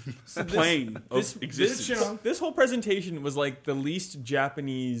plane of existence. This whole presentation was like the least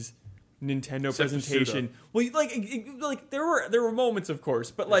Japanese Nintendo Except for presentation. Well, like there were moments, of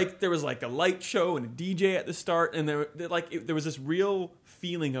course, but like there was like a light show and a DJ at the start, and there was this real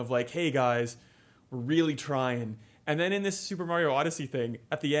feeling of like, hey guys, we're really trying. And then in this Super Mario Odyssey thing,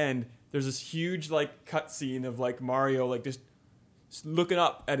 at the end, there's this huge like cutscene of like Mario like just looking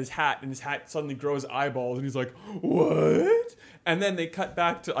up at his hat, and his hat suddenly grows eyeballs, and he's like, what? And then they cut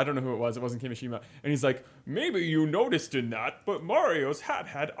back to, I don't know who it wasn't Kimishima, and he's like, maybe you noticed in that, but Mario's hat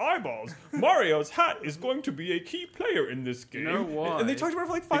had eyeballs. Mario's hat is going to be a key player in this game. You know why? And they talked about it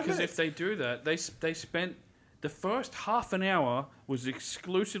for like 5 Because minutes. if they do that, they spent the first half an hour was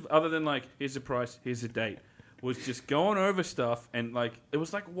exclusive, other than like, here's the price, here's the date, was just going over stuff, and like it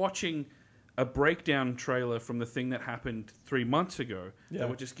was like watching a breakdown trailer from the thing that happened 3 months ago. Yeah. They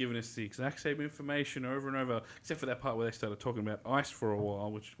were just giving us the exact same information over and over, except for that part where they started talking about ice for a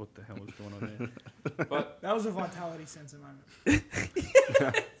while, which what the hell was going on there? But That was a vitality sensor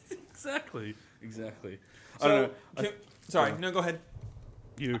moment. exactly. I So, don't know. sorry, no, go ahead.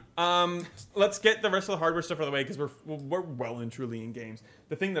 You. Let's get the rest of the hardware stuff out of the way because we're well and truly in games.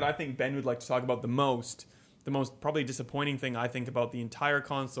 The thing that I think Ben would like to talk about the most probably disappointing thing I think about the entire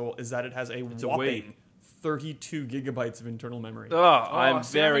console is that it has a It's a whopping 32 gigabytes of internal memory. Oh, I'm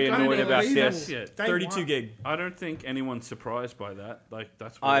see, I very haven't annoyed done about any this. tests yet. Day 32 one. gig. I don't think anyone's surprised by that. Like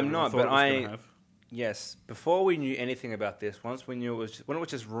that's what I'm everyone not, thought but it was gonna I- have. Yes, before we knew anything about this, once we knew when it was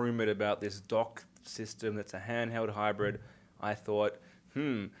just rumored about this dock system that's a handheld hybrid, I thought,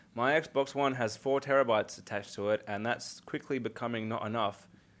 my Xbox One has 4 terabytes attached to it, and that's quickly becoming not enough.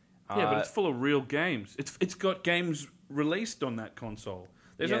 Yeah, but it's full of real games. It's got games released on that console.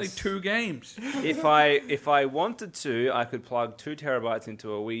 There's only Yes. 2 games. if I wanted to, I could plug 2 terabytes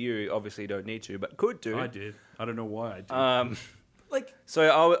into a Wii U. Obviously, don't need to, but could do. I did. I don't know why I did. Like,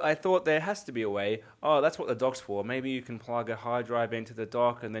 So I thought there has to be a way. Oh, that's what the dock's for. Maybe you can plug a hard drive into the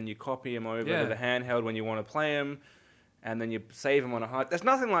dock, and then you copy them over Yeah. to the handheld when you want to play them, and then you save them on a hard. There's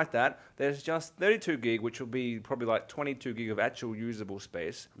nothing like that. There's just 32 gig, which will be probably like 22 gig of actual usable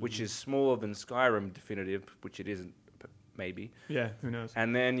space, which is smaller than Skyrim Definitive, which it isn't, maybe. yeah, who knows?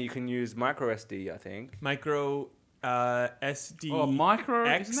 And then you can use micro SD, I think. Micro SD. Oh, micro?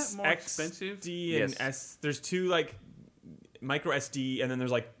 X, Isn't that more expensive? XD and Yes. S. There's 2 like micro SD, and then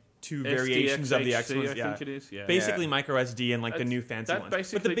there's like 2 SDXHC, variations of the X ones. I Yeah. think it is. Yeah. Basically, micro SD and like the That's- new fancy that ones.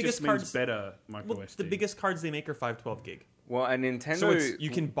 basically But the biggest just means cards, better micro well, SD. the biggest cards they make are 512 gig. Well, and Nintendo. So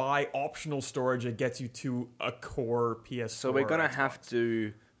you can buy optional storage that gets you to a core PS4. So we're gonna Xbox. have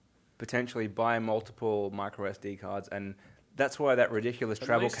to potentially buy multiple micro SD cards, and that's why that ridiculous At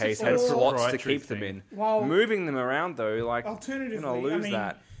travel least case it's had a slots to proprietary keep them thing. in. Well, Moving them around though, like you're alternatively, gonna lose I mean,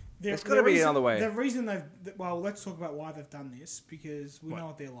 that. There's gotta be another way. The reason let's talk about why they've done this, because we know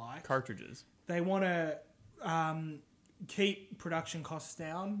what they're like. cartridges. They want to keep production costs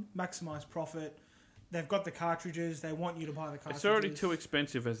down, maximize profit. They've got the cartridges. They want you to buy the cartridges. It's already too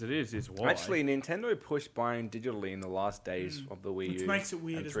expensive as it is why. Actually, Nintendo pushed buying digitally in the last days of the Wii Which U makes it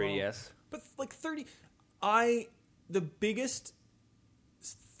weird and as well. 3DS. But like 30, the biggest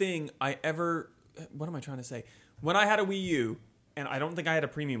thing I ever, what am I trying to say? When I had a Wii U, and I don't think I had a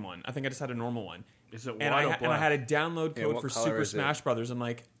premium one. I think I just had a normal one. Is it white And or I, black? and I had a download Yeah, code what for color Super is it? Smash Brothers. I'm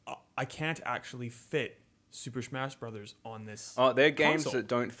like, I can't actually fit Super Smash Brothers on this. Oh, they're games console. that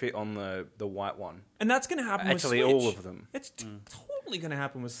don't fit on the white one. And that's going to happen Actually, with all Switch. of them. It's totally going to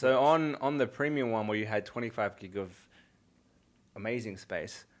happen with So Switch. on the premium one where you had 25 gig of amazing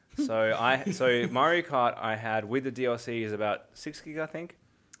space. So Mario Kart I had with the DLC is about 6 gig, I think.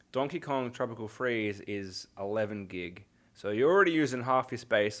 Donkey Kong Tropical Freeze is 11 gig. So you're already using half your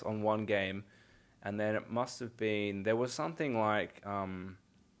space on one game, and then it must have been there was something like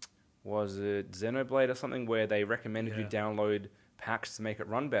was it Xenoblade or something, where they recommended you download packs to make it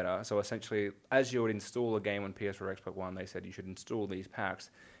run better. So essentially, as you would install a game on PS4 or Xbox One, they said you should install these packs,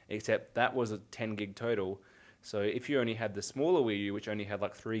 except that was a 10 gig total. So if you only had the smaller Wii U, which only had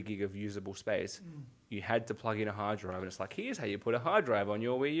like 3 gig of usable space, you had to plug in a hard drive. And it's like, here's how you put a hard drive on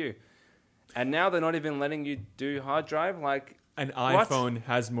your Wii U. And now they're not even letting you do hard drive. Like, An what? iPhone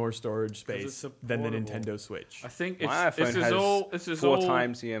has more storage it's space a than the portable. Nintendo Switch. I think My it's, iPhone this is has all. This is 4 all,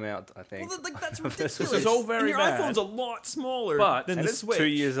 times the amount, I think. Well, like that's This ridiculous. is all very and your bad. iPhone's a lot smaller But- than and the it's Switch. 2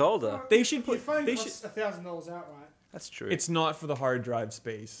 years older. They should Your put. phone They should. costs $1,000 outright. That's true. It's not for the hard drive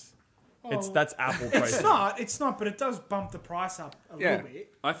space. Oh, That's Apple pricing. It's not, but it does bump the price up a Yeah. little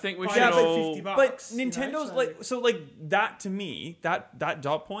bit. I think we By should about all. $50. But you know, Nintendo's so- like that to me, that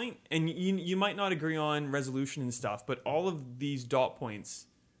dot point, and you might not agree on resolution and stuff, but all of these dot points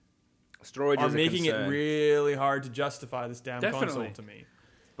Storage are is a making it concern. really hard to justify this damn Definitely. console to me.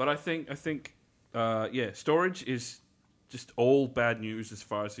 But I think, storage is just all bad news as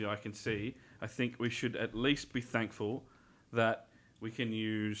far as the eye can see. I think we should at least be thankful that we can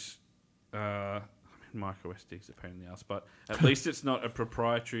use. Micro SD is a pain in the ass, but at least it's not a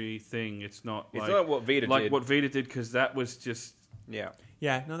proprietary thing. It's not It's like, not what Vita like did. what Vita did, because that was just. Yeah.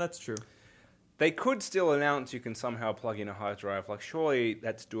 Yeah, no, that's true. They could still announce you can somehow plug in a hard drive. Like, surely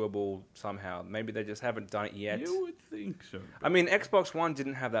that's doable somehow. Maybe they just haven't done it yet. You would think so. I mean, Xbox One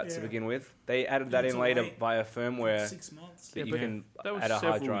didn't have that to Yeah. begin with. They added that It's in a later wait. via firmware 6 months. that you but can that was add a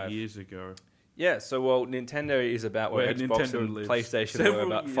hard several drive. years ago. Yeah, so, well, Nintendo is about where Where Xbox Nintendo and lives. PlayStation were Several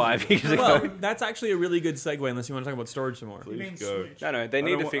about years 5 ago. years ago. Well, that's actually a really good segue, unless you want to talk about storage some more. You mean Please go. Switch. No, they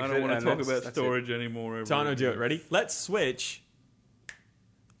need to fix it. I don't want and to talk that's- about that's it. storage anymore. ever Tano, do again. it. Ready? Let's switch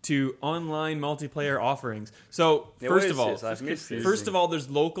to online multiplayer offerings. So, Yeah, what first is of all, this? I've missed this. First of all, there's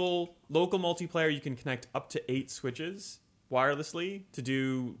local multiplayer. You can connect up to 8 switches wirelessly to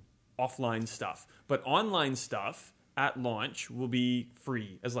do offline stuff. But online stuff at launch will be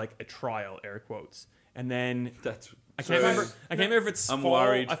free as like a trial, air quotes. And then That's. I can't remember if it's I'm fall.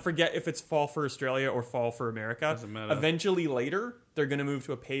 worried. I forget if it's fall for Australia or fall for America. Doesn't matter. Eventually, later, they're going to move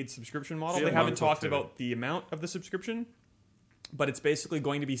to a paid subscription model. Yeah, They haven't month or talked two. about the amount of the subscription, but it's basically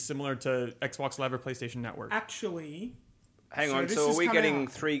going to be similar to Xbox Live or PlayStation Network. Actually, Hang So on, this so are is we coming getting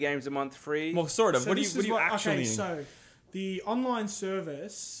out. 3 games a month free? Well, sort of. so What do this you is actually okay, mean? so the online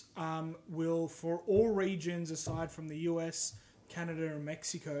service will, for all regions aside from the US, Canada, and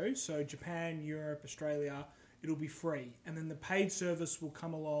Mexico, so Japan, Europe, Australia, it'll be free. And then the paid service will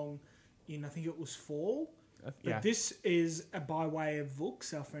come along in, I think it was fall. But yeah. this is by way of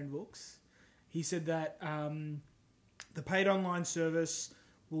Vux, our friend Vux. He said that the paid online service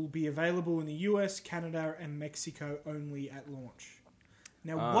will be available in the US, Canada, and Mexico only at launch.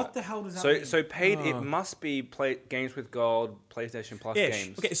 Now, what the hell does that mean? So paid, it must be games with gold, PlayStation Plus Ish.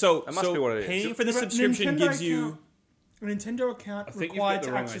 games. Okay, so That must be what it is. paying for the But subscription Nintendo gives you. account- a Nintendo account I think you've required got the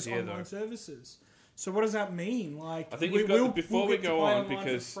to wrong access idea, online though. services. So what does that mean? Like, I think you've got- before we get to go play on, online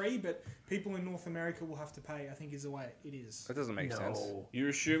because- for free, but people in North America will have to pay. I think is the way it is. That doesn't make sense. You're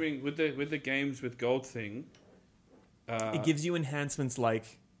assuming with the games with gold thing. It gives you enhancements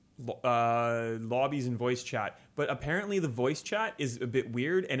like lobbies and voice chat, but apparently the voice chat is a bit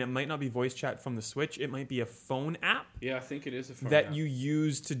weird, and it might not be voice chat from the Switch. It might be a phone app Yeah, I think it is a phone that app. you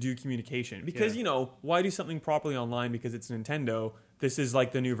use to do communication. Because Yeah. why do something properly online? Because it's Nintendo. This is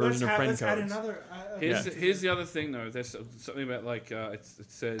like the new version of friend let's add codes. another. Here's the other thing though. There's something about like it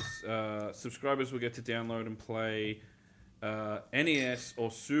says subscribers will get to download and play NES or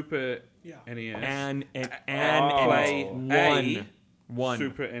Super Yeah. NES And play it's one.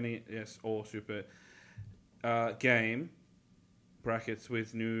 Super NES or Super game brackets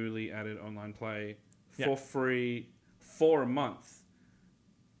with newly added online play for Yeah. free for a month.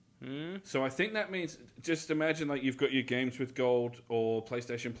 So I think that means just imagine like you've got your games with gold or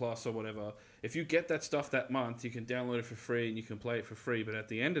PlayStation Plus or whatever. If you get that stuff that month, you can download it for free and you can play it for free. But at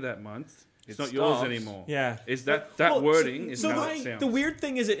the end of that month, it's It not yours stops. anymore. Yeah. Is that Well, wording is so how the, it sounds. the weird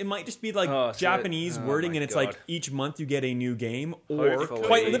thing is it might just be like Oh, so Japanese it- oh wording, my and it's God. like each month you get a new game, or Hopefully.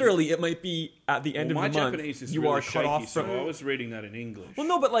 quite literally it might be at the end Well, my of the month Japanese is you really are cut shaky, off so from. I was reading that in English. Well,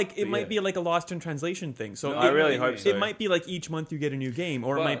 no, but like it But might yeah. be like a lost in translation thing. So No, I it- really hope so. It might be like each month you get a new game,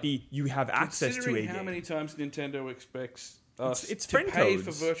 or it But might be you have access to a Considering how game. many times Nintendo expects us It's to friend pay codes.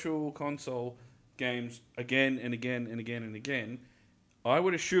 for virtual console games again and again and again and again, I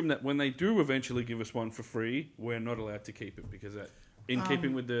would assume that when they do eventually give us one for free, we're not allowed to keep it because that, in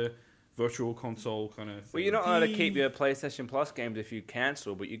keeping with the virtual console kind of thing. Well, you're not allowed to The- keep your PlayStation Plus games if you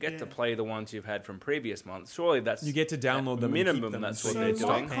cancel, but you get to Yeah. play the ones you've had from previous months. Surely that's You get to download them. minimum, and keep them that's until what So they're you my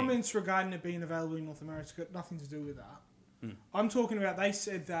doing. stop paying. comments regarding it being available in North America got nothing to do with that. I'm talking about. They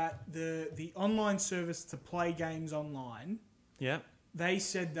said that the online service to play games online. Yeah. They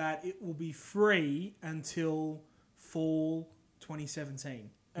said that it will be free until fall 2017.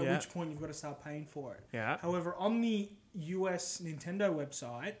 At Yeah. which point you've got to start paying for it. Yeah. However, on the US Nintendo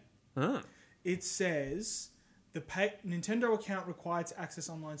website, Huh. it says the Nintendo account required to access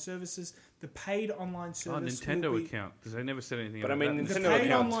online services. The paid online Oh, service. Nintendo will be, account, because they never said anything But I about mean, that. The Nintendo paid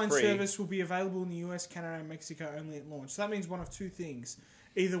account's online free. service will be available in the US, Canada, and Mexico only at launch. So that means one of two things: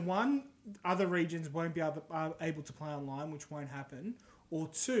 either one, other regions won't be able to play online, which won't happen, or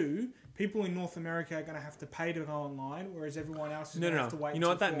two, people in North America are going to have to pay to go online, whereas everyone else is going to have to wait. You know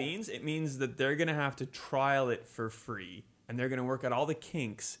what until that fall. means? It means that they're going to have to trial it for free, and they're going to work out all the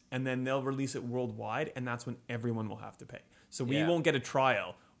kinks, and then they'll release it worldwide, and that's when everyone will have to pay. So we Yeah. won't get a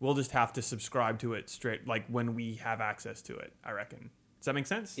trial. We'll just have to subscribe to it straight, like when we have access to it, I reckon. Does that make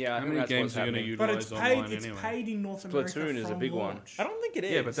sense? Yeah, I How think many that's games what's are going to happening. But utilize it's paid. online It's anyway? paid in North America. Splatoon is a from big one. launch. I don't think it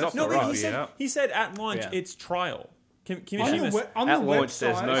is. Yeah, but that's no, not but right. he said at launch Yeah. it's trial. On the, Kimishima on At the launch, website,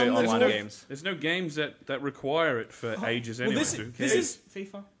 there's no on the online web- games. There's no games that require it for ages Well, anyway. this- so who this cares? is-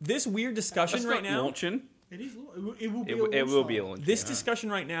 FIFA. this weird discussion That's right not now. launching. It is. It will be. It will be a launch. This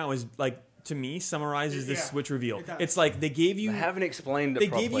discussion right now is like, to me, summarizes this Yeah, Switch reveal. it does. It's like they gave you They haven't explained it they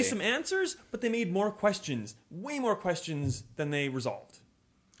properly. gave you some answers, but they made more questions, way more questions than they resolved.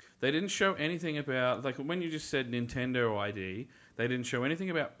 They didn't show anything about, like when you just said Nintendo ID, they didn't show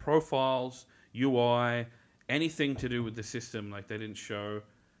anything about profiles, UI, anything to do with the system. Like they didn't show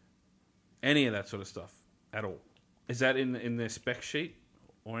any of that sort of stuff at all. Is that in their spec sheet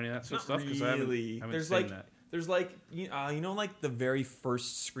or any of that sort of stuff? 'Cause I haven't There's seen like that. there's like you know like the very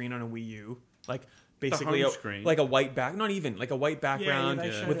first screen on a Wii U, like basically home screen. like a white back, not even like a white background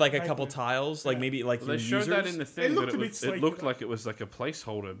they showed with it like a vaguely. couple tiles, like Yeah. maybe like Well, they your showed that users. in the thing, It but looked a bit it sleek. looked like it was like a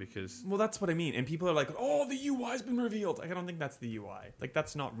placeholder because Well, that's what I mean, and people are like, "Oh, the UI's been revealed." Like, I don't think that's the UI. Like,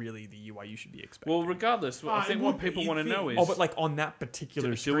 that's not really the UI you should be expecting. well, regardless, I it think would what be, people you'd want to think. know is oh, but like on that particular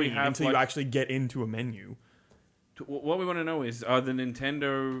Do we screen have, until you like- actually get into a menu. what we want to know is, are the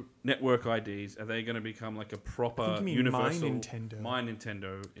Nintendo network IDs, are they going to become like a proper I think you mean universal? My Nintendo. My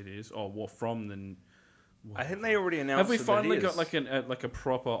Nintendo it is, or what from the... I think they already announced. Have we that finally it got is. like a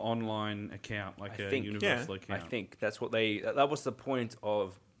proper online account, like I a think- universal I account? think that's what they. That was the point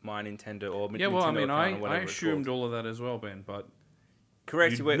of my Nintendo or Yeah, well, I Nintendo mean, account or I whatever it's assumed called. all of that as well, Ben, but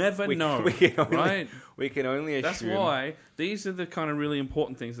Correct. you never know, We can only, right? We can only assume. That's why these are the kind of really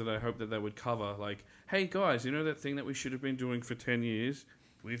important things that I hope that they would cover. Like, hey guys, you know that thing that we should have been doing for 10 years?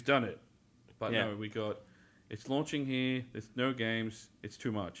 We've done it. But Yeah. no, we got, it's launching here, there's no games, it's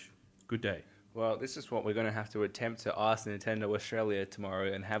too much. Good day. Well, this is what we're going to have to attempt to ask Nintendo Australia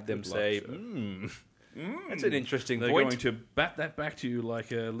tomorrow and have them Good luck, say, sir. that's an interesting They're point. going to bat that back to you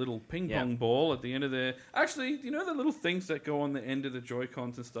like a little ping Yeah. pong ball at the end of their... Actually, you know the little things that go on the end of the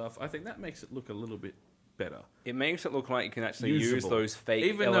Joy-Cons and stuff? I think that makes it look a little bit better. It makes it look like you can actually use Usable. those fake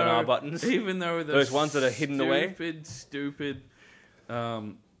Even LNR though, buttons. Even though Those ones that are hidden away? Stupid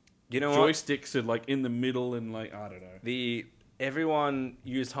You know what? joysticks are like in the middle and like, I don't know. Everyone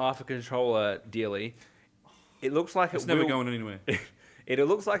used half a controller dearly. It looks like It's it never will. going anywhere. It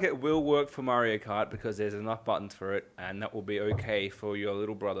looks like it will work for Mario Kart because there's enough buttons for it, and that will be okay for your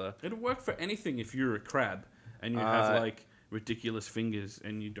little brother. It'll work for anything if you're a crab and you have like ridiculous fingers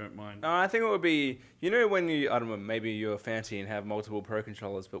and you don't mind. I think it would be, when you, I don't know, maybe you're fancy and have multiple Pro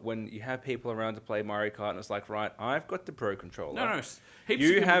controllers, but when you have people around to play Mario Kart and it's like, right, I've got the Pro controller. No, heaps of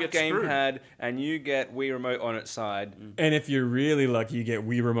You people have get screwed. gamepad and you get Wii Remote on its side. And if you're really lucky, you get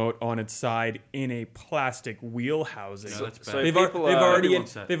Wii Remote on its side in a plastic wheel housing. No, that's bad. So They've, people they've are- already Everyone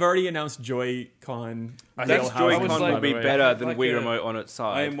said. they've already announced Joy-Con. I wheel think housing, Joy-Con like- will be by the way, better than like Wii a- Remote on its I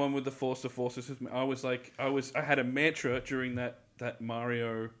side. am one with the Force of Forces. I had a mantra during that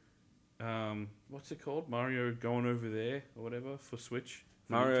Mario, what's it called? Mario going over there or whatever for Switch.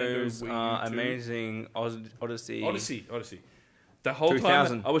 For Mario's Nintendo Wii U 2. Amazing Odyssey. Odyssey. The whole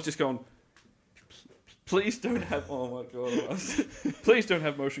 2000. time I was just going, please don't have. Oh my god! Please don't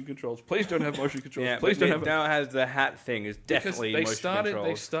have motion controls. Please don't have motion controls. Yeah, please but don't have. now it has the hat thing. Is definitely Because motion They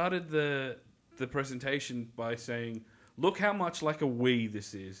controls. started the presentation by saying, "Look how much like a Wii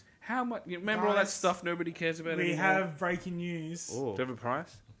this is. How much? You remember all that Guys, stuff nobody cares about We anymore." have breaking news. Oh. Do you have a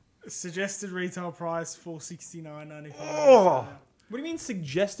price? Suggested retail price $469.95. What do you mean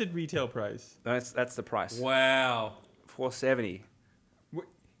suggested retail price? No, that's the price. Wow! $470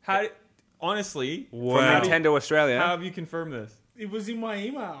 How? Honestly, from Wow! Nintendo Australia. how have you confirmed this? It was in my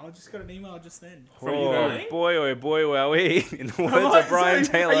email. I just got an email just then. From Oh eBay? boy, oh boy, wowee! In the words I'm like, of Brian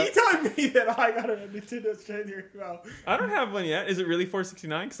so Taylor. Are you telling me that I got a Nintendo Australia email? I don't have one yet. Is it really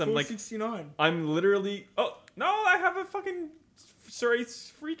 469? Because I'm like, 469. I'm literally. Oh no, I have a fucking. Sorry,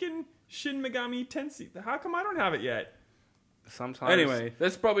 it's freaking Shin Megami Tensei. How come I don't have it yet? Sometimes. Anyway,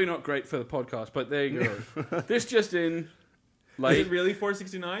 that's probably not great for the podcast, but there you go. This just in. Is Late. it really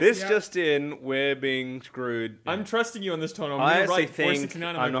 469? This Yeah. just in, we're being screwed. I'm trusting you on this, Tone. I'm I gonna actually write think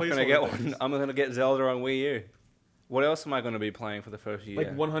 469 on I'm my not going to get placeholder one. things. I'm going to get Zelda on Wii U. What else am I going to be playing for the first year?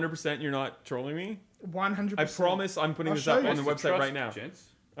 Like 100%, you're not trolling me. 100%. I promise I'm putting I'll this show up you. on the Trust, website right now. Gents.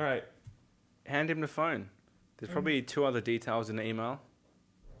 All right. Hand him the phone. There's probably 2 other details in the email.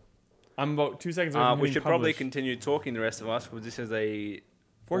 I'm about 2 seconds away from We hitting should probably publish. continue talking, the rest of us, because this is a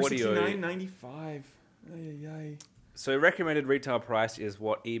audio. 469.95. Ay, ay. So recommended retail price is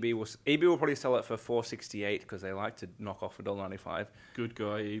what EB will. EB will probably sell it for $4.68 because they like to knock off $1.95, Good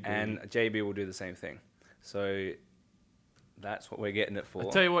guy, EB. and JB will do the same thing. So that's what we're getting it for. I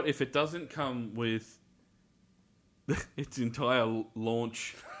tell you what, if it doesn't come with its entire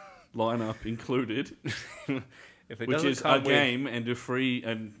launch lineup included, If it which doesn't is a come with- game and a free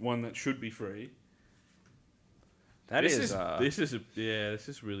and one that should be free, this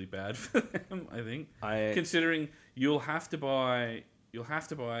is really bad for them. I think, considering you'll have to buy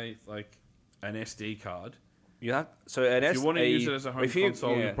like an SD card. you have so an If you want to use it as a home if you-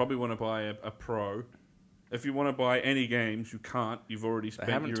 console, yeah. you probably want to buy a Pro. If you want to buy any games, you can't. You've already spent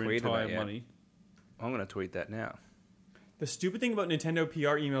haven't your tweeted entire that yet. money. I'm going to tweet that now. The stupid thing about Nintendo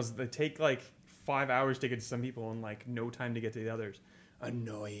PR emails is they take like 5 hours to get to some people and like no time to get to the others.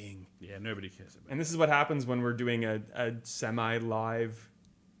 Annoying. Yeah, nobody cares about it. And this is what happens when we're doing a semi-live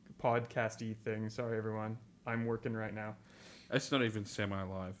podcasty thing. Sorry, everyone. I'm working right now. It's not even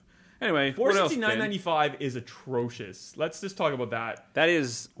semi-live. Anyway, what else, Ben? $469.95 is atrocious. Let's just talk about that. That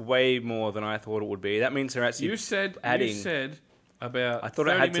is way more than I thought it would be. That means they're actually You said about I thought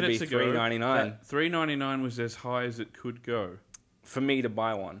it 30 had to be minutes ago $3.99. that $3.99 was as high as it could go. for me to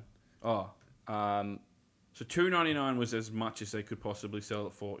buy one. Oh, Um, so $2.99 was as much as they could possibly sell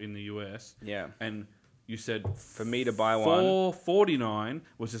it for in the US. yeah, And you said for me to buy one. $4.49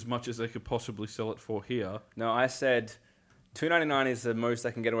 was as much as they could possibly sell it for here. No, I said $2.99 is the most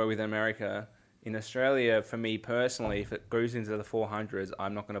I can get away with in America. In Australia, for me personally, if it goes into the 400s,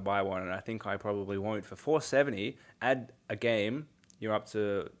 I'm not going to buy one, and I think I probably won't. For $4.70, add a game, you're up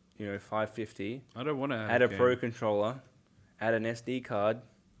to $5.50. I don't want to Add a Pro controller, add an SD card.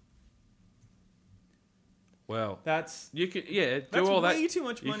 Well, That's you can do that's all way that. too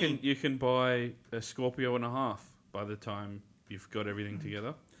much You money. can buy a Scorpio and a half by the time you've got everything Mm-hmm.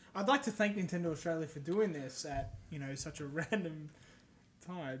 together. I'd like to thank Nintendo Australia for doing this at such a random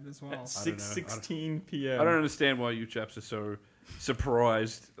time as well. At I don't know. 6:16 p.m. I don't understand why you chaps are so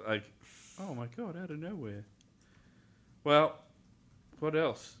surprised. Like, oh my god, out of nowhere. Well, what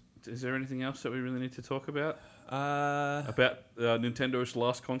else? Is there anything else that we really need to talk about? About Nintendo's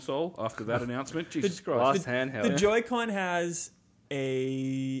last console after that announcement? Jesus Christ. Last handheld. The Joy-Con has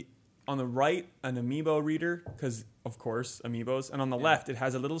on the right an amiibo reader, because of course amiibos, and on the left it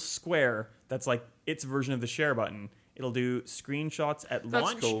has a little square that's like its version of the share button. It'll do screenshots at That's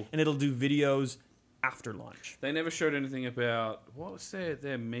launch, cool. and it'll do videos after launch. They never showed anything about, what was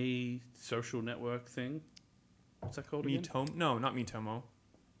their Me social network thing? What's that called again? Miitomo? No, not Miitomo.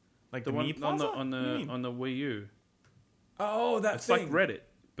 Like The the one Mi Plaza? What do you mean? on the Wii U. Oh, that It's thing. like Reddit,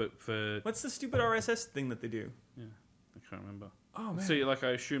 but for... What's the stupid RSS thing that they do? Yeah, I can't remember. Oh man, See, like,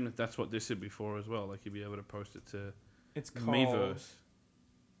 I assume that's what this would be for as well. Like, you'd be able to post it to it's called Miiverse.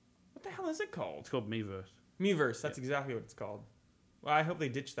 What the hell is it called? It's called Miiverse. Miiverse. That's exactly what it's called. Well, I hope they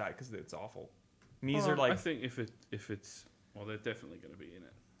ditch that because it's awful. Mii's are I like think if it's... Well, they're definitely going to be in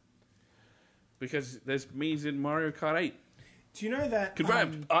it. Because there's Mii's in Mario Kart 8. Do you know that?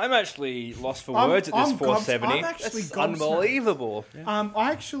 Confirmed. I'm actually lost for I'm- words at this I'm gobs- 470. I'm actually That's gobsmacked. unbelievable.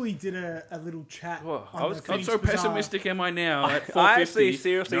 I actually did a little chat. Whoa, on I was- the I'm Phoenix so Bazaar. pessimistic am I now at 450? I actually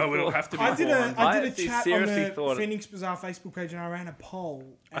seriously No, it'll thought- have to be I did 400. a actually chat on seriously the thought- Phoenix Bazaar Facebook page, and I ran a poll.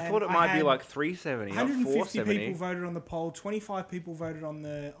 I and thought it might be had like 370, not 150 470. people voted on the poll. 25 people voted on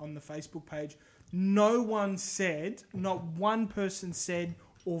the Facebook page. No one said, not one person said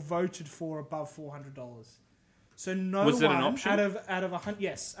or voted for above $400. So no Was one it an option? out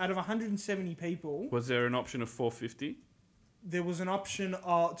of 170 people, Was there an option of 450? there was an option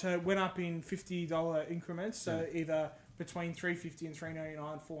to went up in $50 increments. So either between $350 and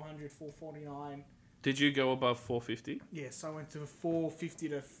 $399, $400, $449. Did you go above 450? Yes, I went to $450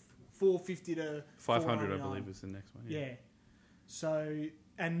 to $450 to 500, I $499. believe, is the next one. Yeah. So,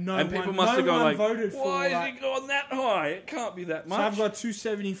 and no And one, people must no have gone one like, voted for why that. is it gone that high? It can't be that much. So I've got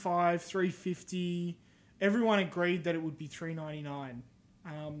 275, 350. Everyone agreed that it would be 399.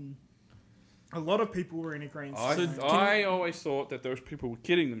 A lot of people were in agreement. I always thought that those people were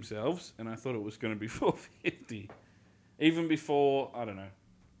kidding themselves, and I thought it was going to be 450. Even before, I don't know.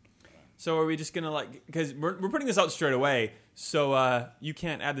 So are we just gonna because we're putting this out straight away, so you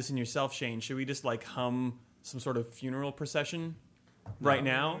can't add this in yourself, Shane. Should we just hum some sort of funeral procession right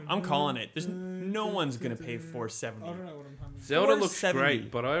now? I'm calling it. There's no one's gonna pay I $470. don't know what I'm humming. Zelda looks 470.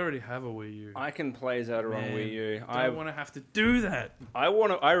 great, but I already have a Wii U. I can play Zelda on Man. Wii U. I don't want to have to do that. I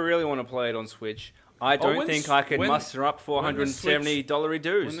really want to play it on Switch. I don't when think s- I can when- muster up $470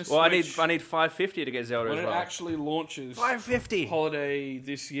 dues. when the Well, I Switch- need $550 to get Zelda When as it well. actually launches $550. holiday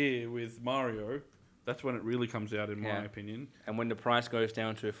this year with Mario, that's when it really comes out, in my Yeah. opinion. And when the price goes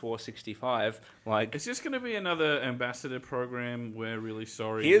down to $465, It's just going to be another ambassador program. We're really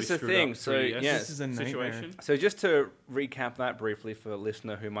sorry. Here's we the screwed thing, up so, 3DS yes. This is a nightmare. situation. So just to recap that briefly for a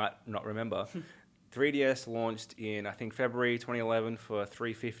listener who might not remember, 3DS launched in, I think, February 2011 for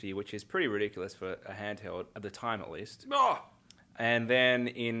 $350, which is pretty ridiculous for a handheld, at the time at least. Oh, And then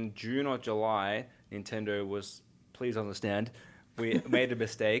in June or July, Nintendo was, please understand, we made a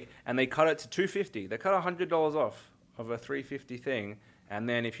mistake, and they cut it to $250. They cut $100 off of a $350 thing, and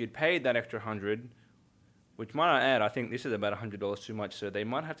then if you'd paid that extra $100, which might I add, I think this is about $100 too much, so they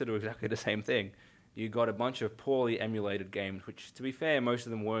might have to do exactly the same thing. You got a bunch of poorly emulated games, which, to be fair, most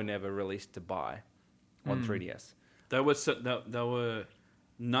of them were never released to buy on 3DS. there were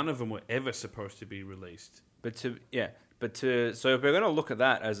none of them were ever supposed to be released. So if we're going to look at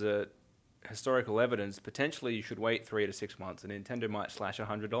that as a historical evidence, potentially you should wait 3 to 6 months, and Nintendo might slash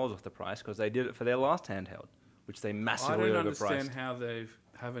 $100 off the price because they did it for their last handheld, which they I massively don't overpriced. understand how they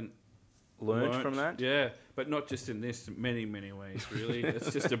haven't Learned learnt. from that? Yeah, but not just in this, many ways. Really,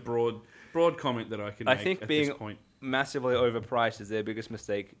 it's just a broad comment that I can I make think at being this point. massively overpriced is their biggest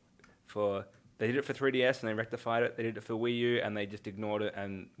mistake. They did it for 3DS and they rectified it. They did it for Wii U and they just ignored it,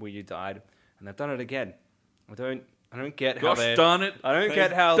 and Wii U died. And they've done it again. I don't get how Gosh they. darn it! I don't They've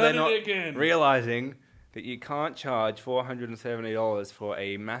get how they're done not it again. realizing that you can't charge $470 for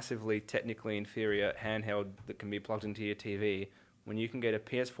a massively technically inferior handheld that can be plugged into your TV when you can get a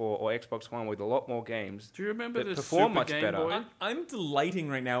PS4 or Xbox One with a lot more games. Do you remember that the perform Super much Game better. Boy? I'm delighting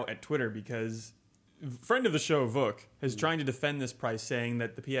right now at Twitter because friend of the show Vuk is trying to defend this price, saying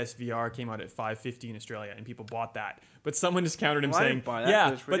that the PSVR came out at $550 in Australia and people bought that. But someone just countered him Well, I saying, didn't buy that, "Yeah,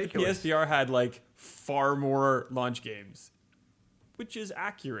 'cause it's but the ridiculous." PSVR had far more launch games," which is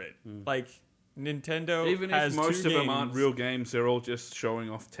accurate. Nintendo Even has if most two of them aren't games. real games, they're all just showing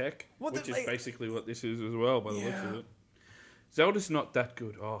off tech, Well, which they're is like- basically what this is as well, by the looks of it. Zelda's not that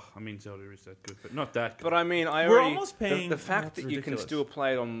good. Oh, I mean, Zelda is that good, but not that good. But I mean, We're almost paying- the fact that's that you can ridiculous. still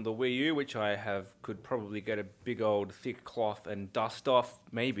play it on the Wii U, which I could probably get a big old thick cloth and dust off.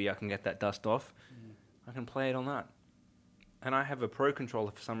 Maybe I can get that dust off. I can play it on that. And I have a Pro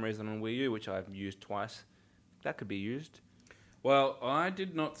controller for some reason on Wii U, which I've used twice. That could be used. Well, I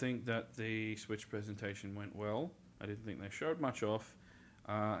did not think that the Switch presentation went well. I didn't think they showed much off.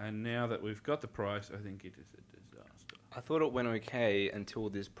 And now that we've got the price, I think it is a disaster. I thought it went okay until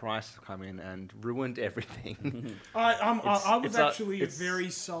this price come in and ruined everything. I was it's actually a it's very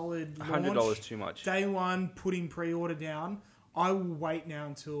solid $100 launch. too much. Day one, putting pre-order down. I will wait now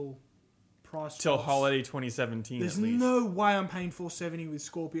until price till drops. holiday 2017 There's at least. no way I'm paying $470 with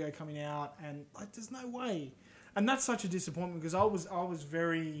Scorpio coming out, and there's no way. And that's such a disappointment because I was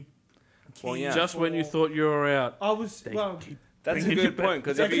very keen. Well, yeah. Just when you for- thought you were out. I was They well. keep That's a bringing good you back. point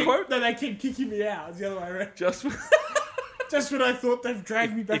because They if you keep, no, they keep kicking me out. It's the other way around. Just Just when I thought they've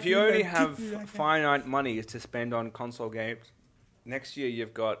dragged me back. if you in, only they have kicked me back out. finite money to spend on console games, next year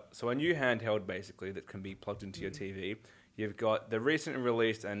you've got a new handheld basically that can be plugged into your TV. You've got the recently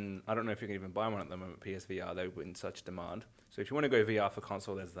released, and I don't know if you can even buy one at the moment, PSVR. They're in such demand. So if you want to go VR for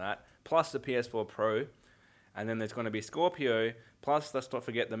console, there's that. Plus the PS4 Pro, and then there's going to be Scorpio. Plus, let's not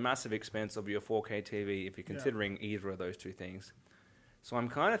forget the massive expense of your 4K TV if you're considering either of those two things. So I'm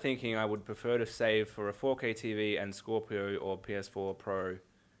kind of thinking I would prefer to save for a 4K TV and Scorpio or PS4 Pro.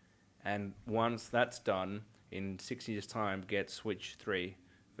 And once that's done, in 6 years' time, get Switch 3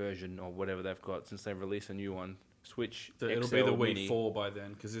 version or whatever they've got since they've released a new one. Switch it'll XL be the Wii Mini. 4 by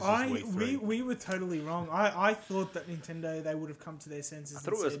then, because this is Wii 3. we were totally wrong. I thought that Nintendo they would have come to their senses.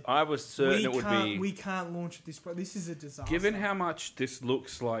 I was certain it would be. We can't launch at this point. This is a disaster. Given how much this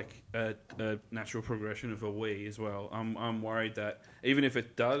looks like a natural progression of a Wii as well, I'm worried that even if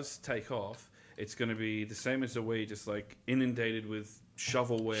it does take off, it's going to be the same as a Wii, just inundated with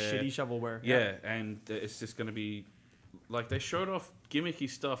shovelware. Shitty shovelware. Yeah, and it's just going to be like they showed off gimmicky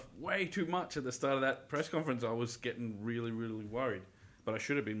stuff way too much at the start of that press conference. I was getting really, really worried, but I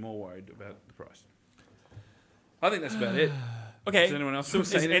should have been more worried about the price. I think that's about it. Okay. Does anyone else So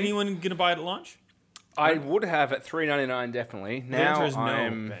say is anything? anyone going to buy it at launch? I would have at $3.99 definitely. The Now answer is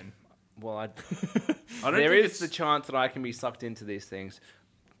I'm no, Ben. well. I don't There think is the chance that I can be sucked into these things.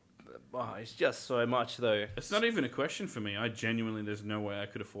 Oh, it's just so much though. It's not even a question for me. I genuinely, there's no way I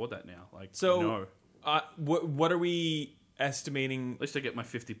could afford that now. Like, So- no. What are we estimating At least I get my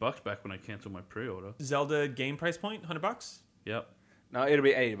 $50 back when I cancel my pre-order. Zelda game price point? $100? Yep. No, it'll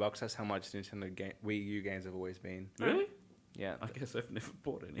be $80. That's how much Nintendo Wii U games have always been. Really? Yeah. I guess I've never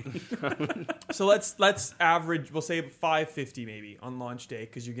bought any. So let's average. We'll say $550 maybe on launch day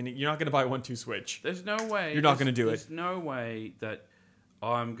because you're not gonna buy 1-2 Switch. There's no way. You're not gonna do it. There's no way that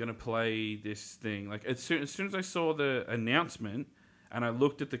I'm gonna play this thing. Like as soon as I saw the announcement and I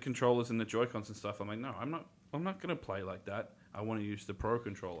looked at the controllers and the Joy-Cons and stuff, I'm like, no, I'm not gonna play like that. I want to use the Pro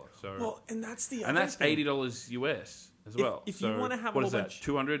controller. So Well, and that's the and other that's thing. $80 US as well. if you So wanna have a what whole is that? bunch-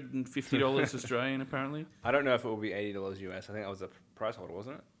 $250 Australian apparently. I don't know if it will be $80 US. I think that was a price holder,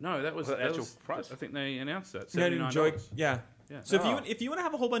 wasn't it? No, that was Was that that actual was- price? I think they announced that. No, $79. enjoy. Yeah. Yeah. So Oh. if you want to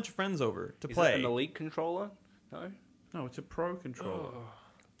have a whole bunch of friends over to Is play, that an Elite controller? No. No, it's a Pro controller.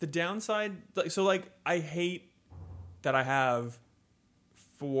 the downside, like I hate that I have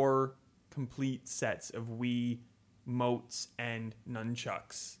 4 complete sets of Wii motes and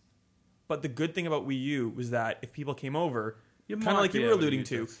nunchucks. But the good thing about Wii U was that if people came over, You kind of might like be you were able to alluding use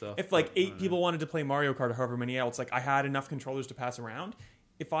to, that stuff, if like but I 8 don't people wanted to play Mario Kart or however many else, like I had enough controllers to pass around.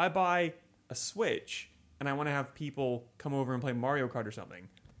 If I buy a Switch and I want to have people come over and play Mario Kart or something,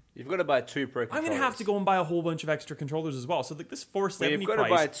 You've got to buy 2 Pro controllers. I'm going to have to go and buy a whole bunch of extra controllers as well. So like this $470 you've got to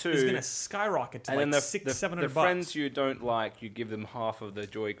buy price 2, is going to skyrocket to And like then the $600-700 the friends you don't like, you give them half of the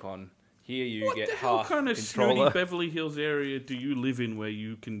Joy-Con. Here you What get the hell half kind of controller. snooty Beverly Hills area do you live in where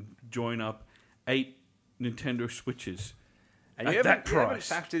you can join up 8 Nintendo Switches? And At you that haven't price.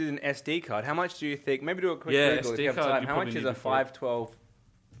 factored in an SD card. How much do you think? Maybe do a quick Yeah, Google if SD you have card time. you How probably much is need a before. 512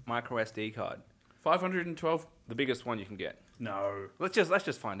 micro SD card? 512? The biggest one you can get. No. Let's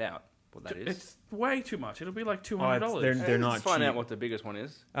just find out what that is. It's way too much. It'll be like $200. they're not Let's find out cheap. what the biggest one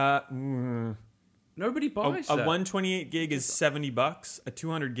is. Nobody A buys that. 128 gig is $70. A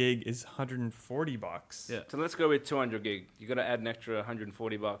 200 gig is $140. Yeah. So let's go with 200 gig. You got to add an extra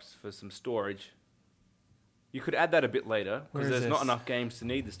 $140 for some storage. You could add that a bit later Where because is there's not this? enough games to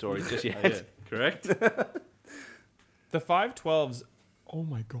need the storage just Oh, yet. yeah. Correct? The 512s. Oh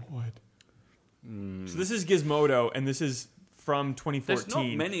my god. Hmm. So this is Gizmodo, and this is from 2014. There's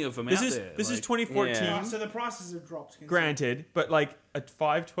not many of them This out is there. this is like- 2014. Yeah. So the prices have dropped. Granted, but like a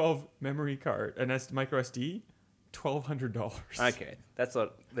 512 memory card, an micro SD, $1,200. Okay, that's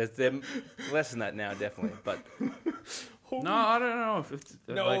not. They're less than that now, definitely. But Holy- No, I don't know if it's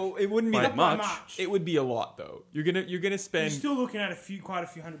no, like, it wouldn't be by that much. much. It would be a lot though. You're gonna You're spend. still looking at quite a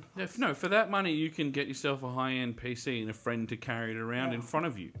few hundred. No, for that money you can get yourself a high-end PC and a friend to carry it around in front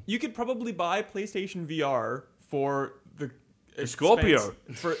of you. You could probably buy PlayStation VR for the Scorpio.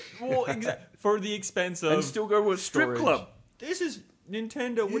 for for the expense of And still go to a strip storage. club. This is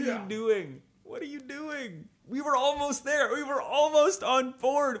Nintendo. What are you doing? What are you doing? We were almost there. We were almost on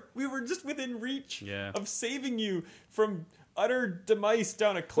board. We were just within reach Yeah. of saving you from utter demise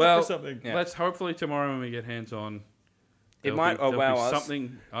down a cliff or something. Yeah. Let's hopefully tomorrow when we get hands on. It might there'll wow be us.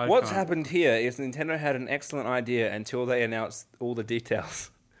 something. I what's can't- happened here is Nintendo had an excellent idea until they announced all the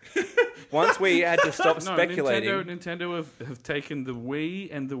details. Once we had to stop No, speculating. Nintendo have taken the Wii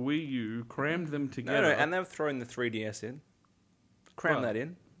and the Wii U, crammed them together. No, and they've thrown the 3DS in. Cram Well, that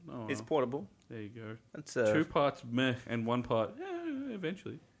in. Oh, It's well, portable. there you go. That's 2 parts meh and 1 part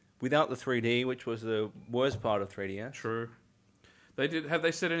eventually. without the 3D, which was the worst part of 3DS. True. They did. Have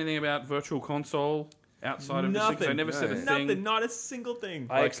they said anything about Virtual Console outside of this? Nothing. Because they never said a thing. Nothing. Not a single thing.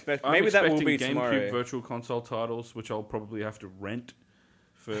 I expect maybe I'm that will expecting be GameCube tomorrow. Virtual Console titles, which I'll probably have to rent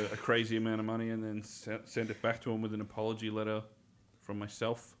for a crazy amount of money, and then send it back to them with an apology letter from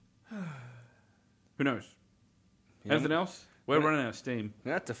myself. Who knows? Yeah. Anything else? We're Yeah. running out of steam.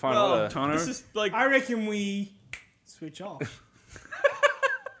 That's the final. Well, Tono? this is like I reckon we switch off.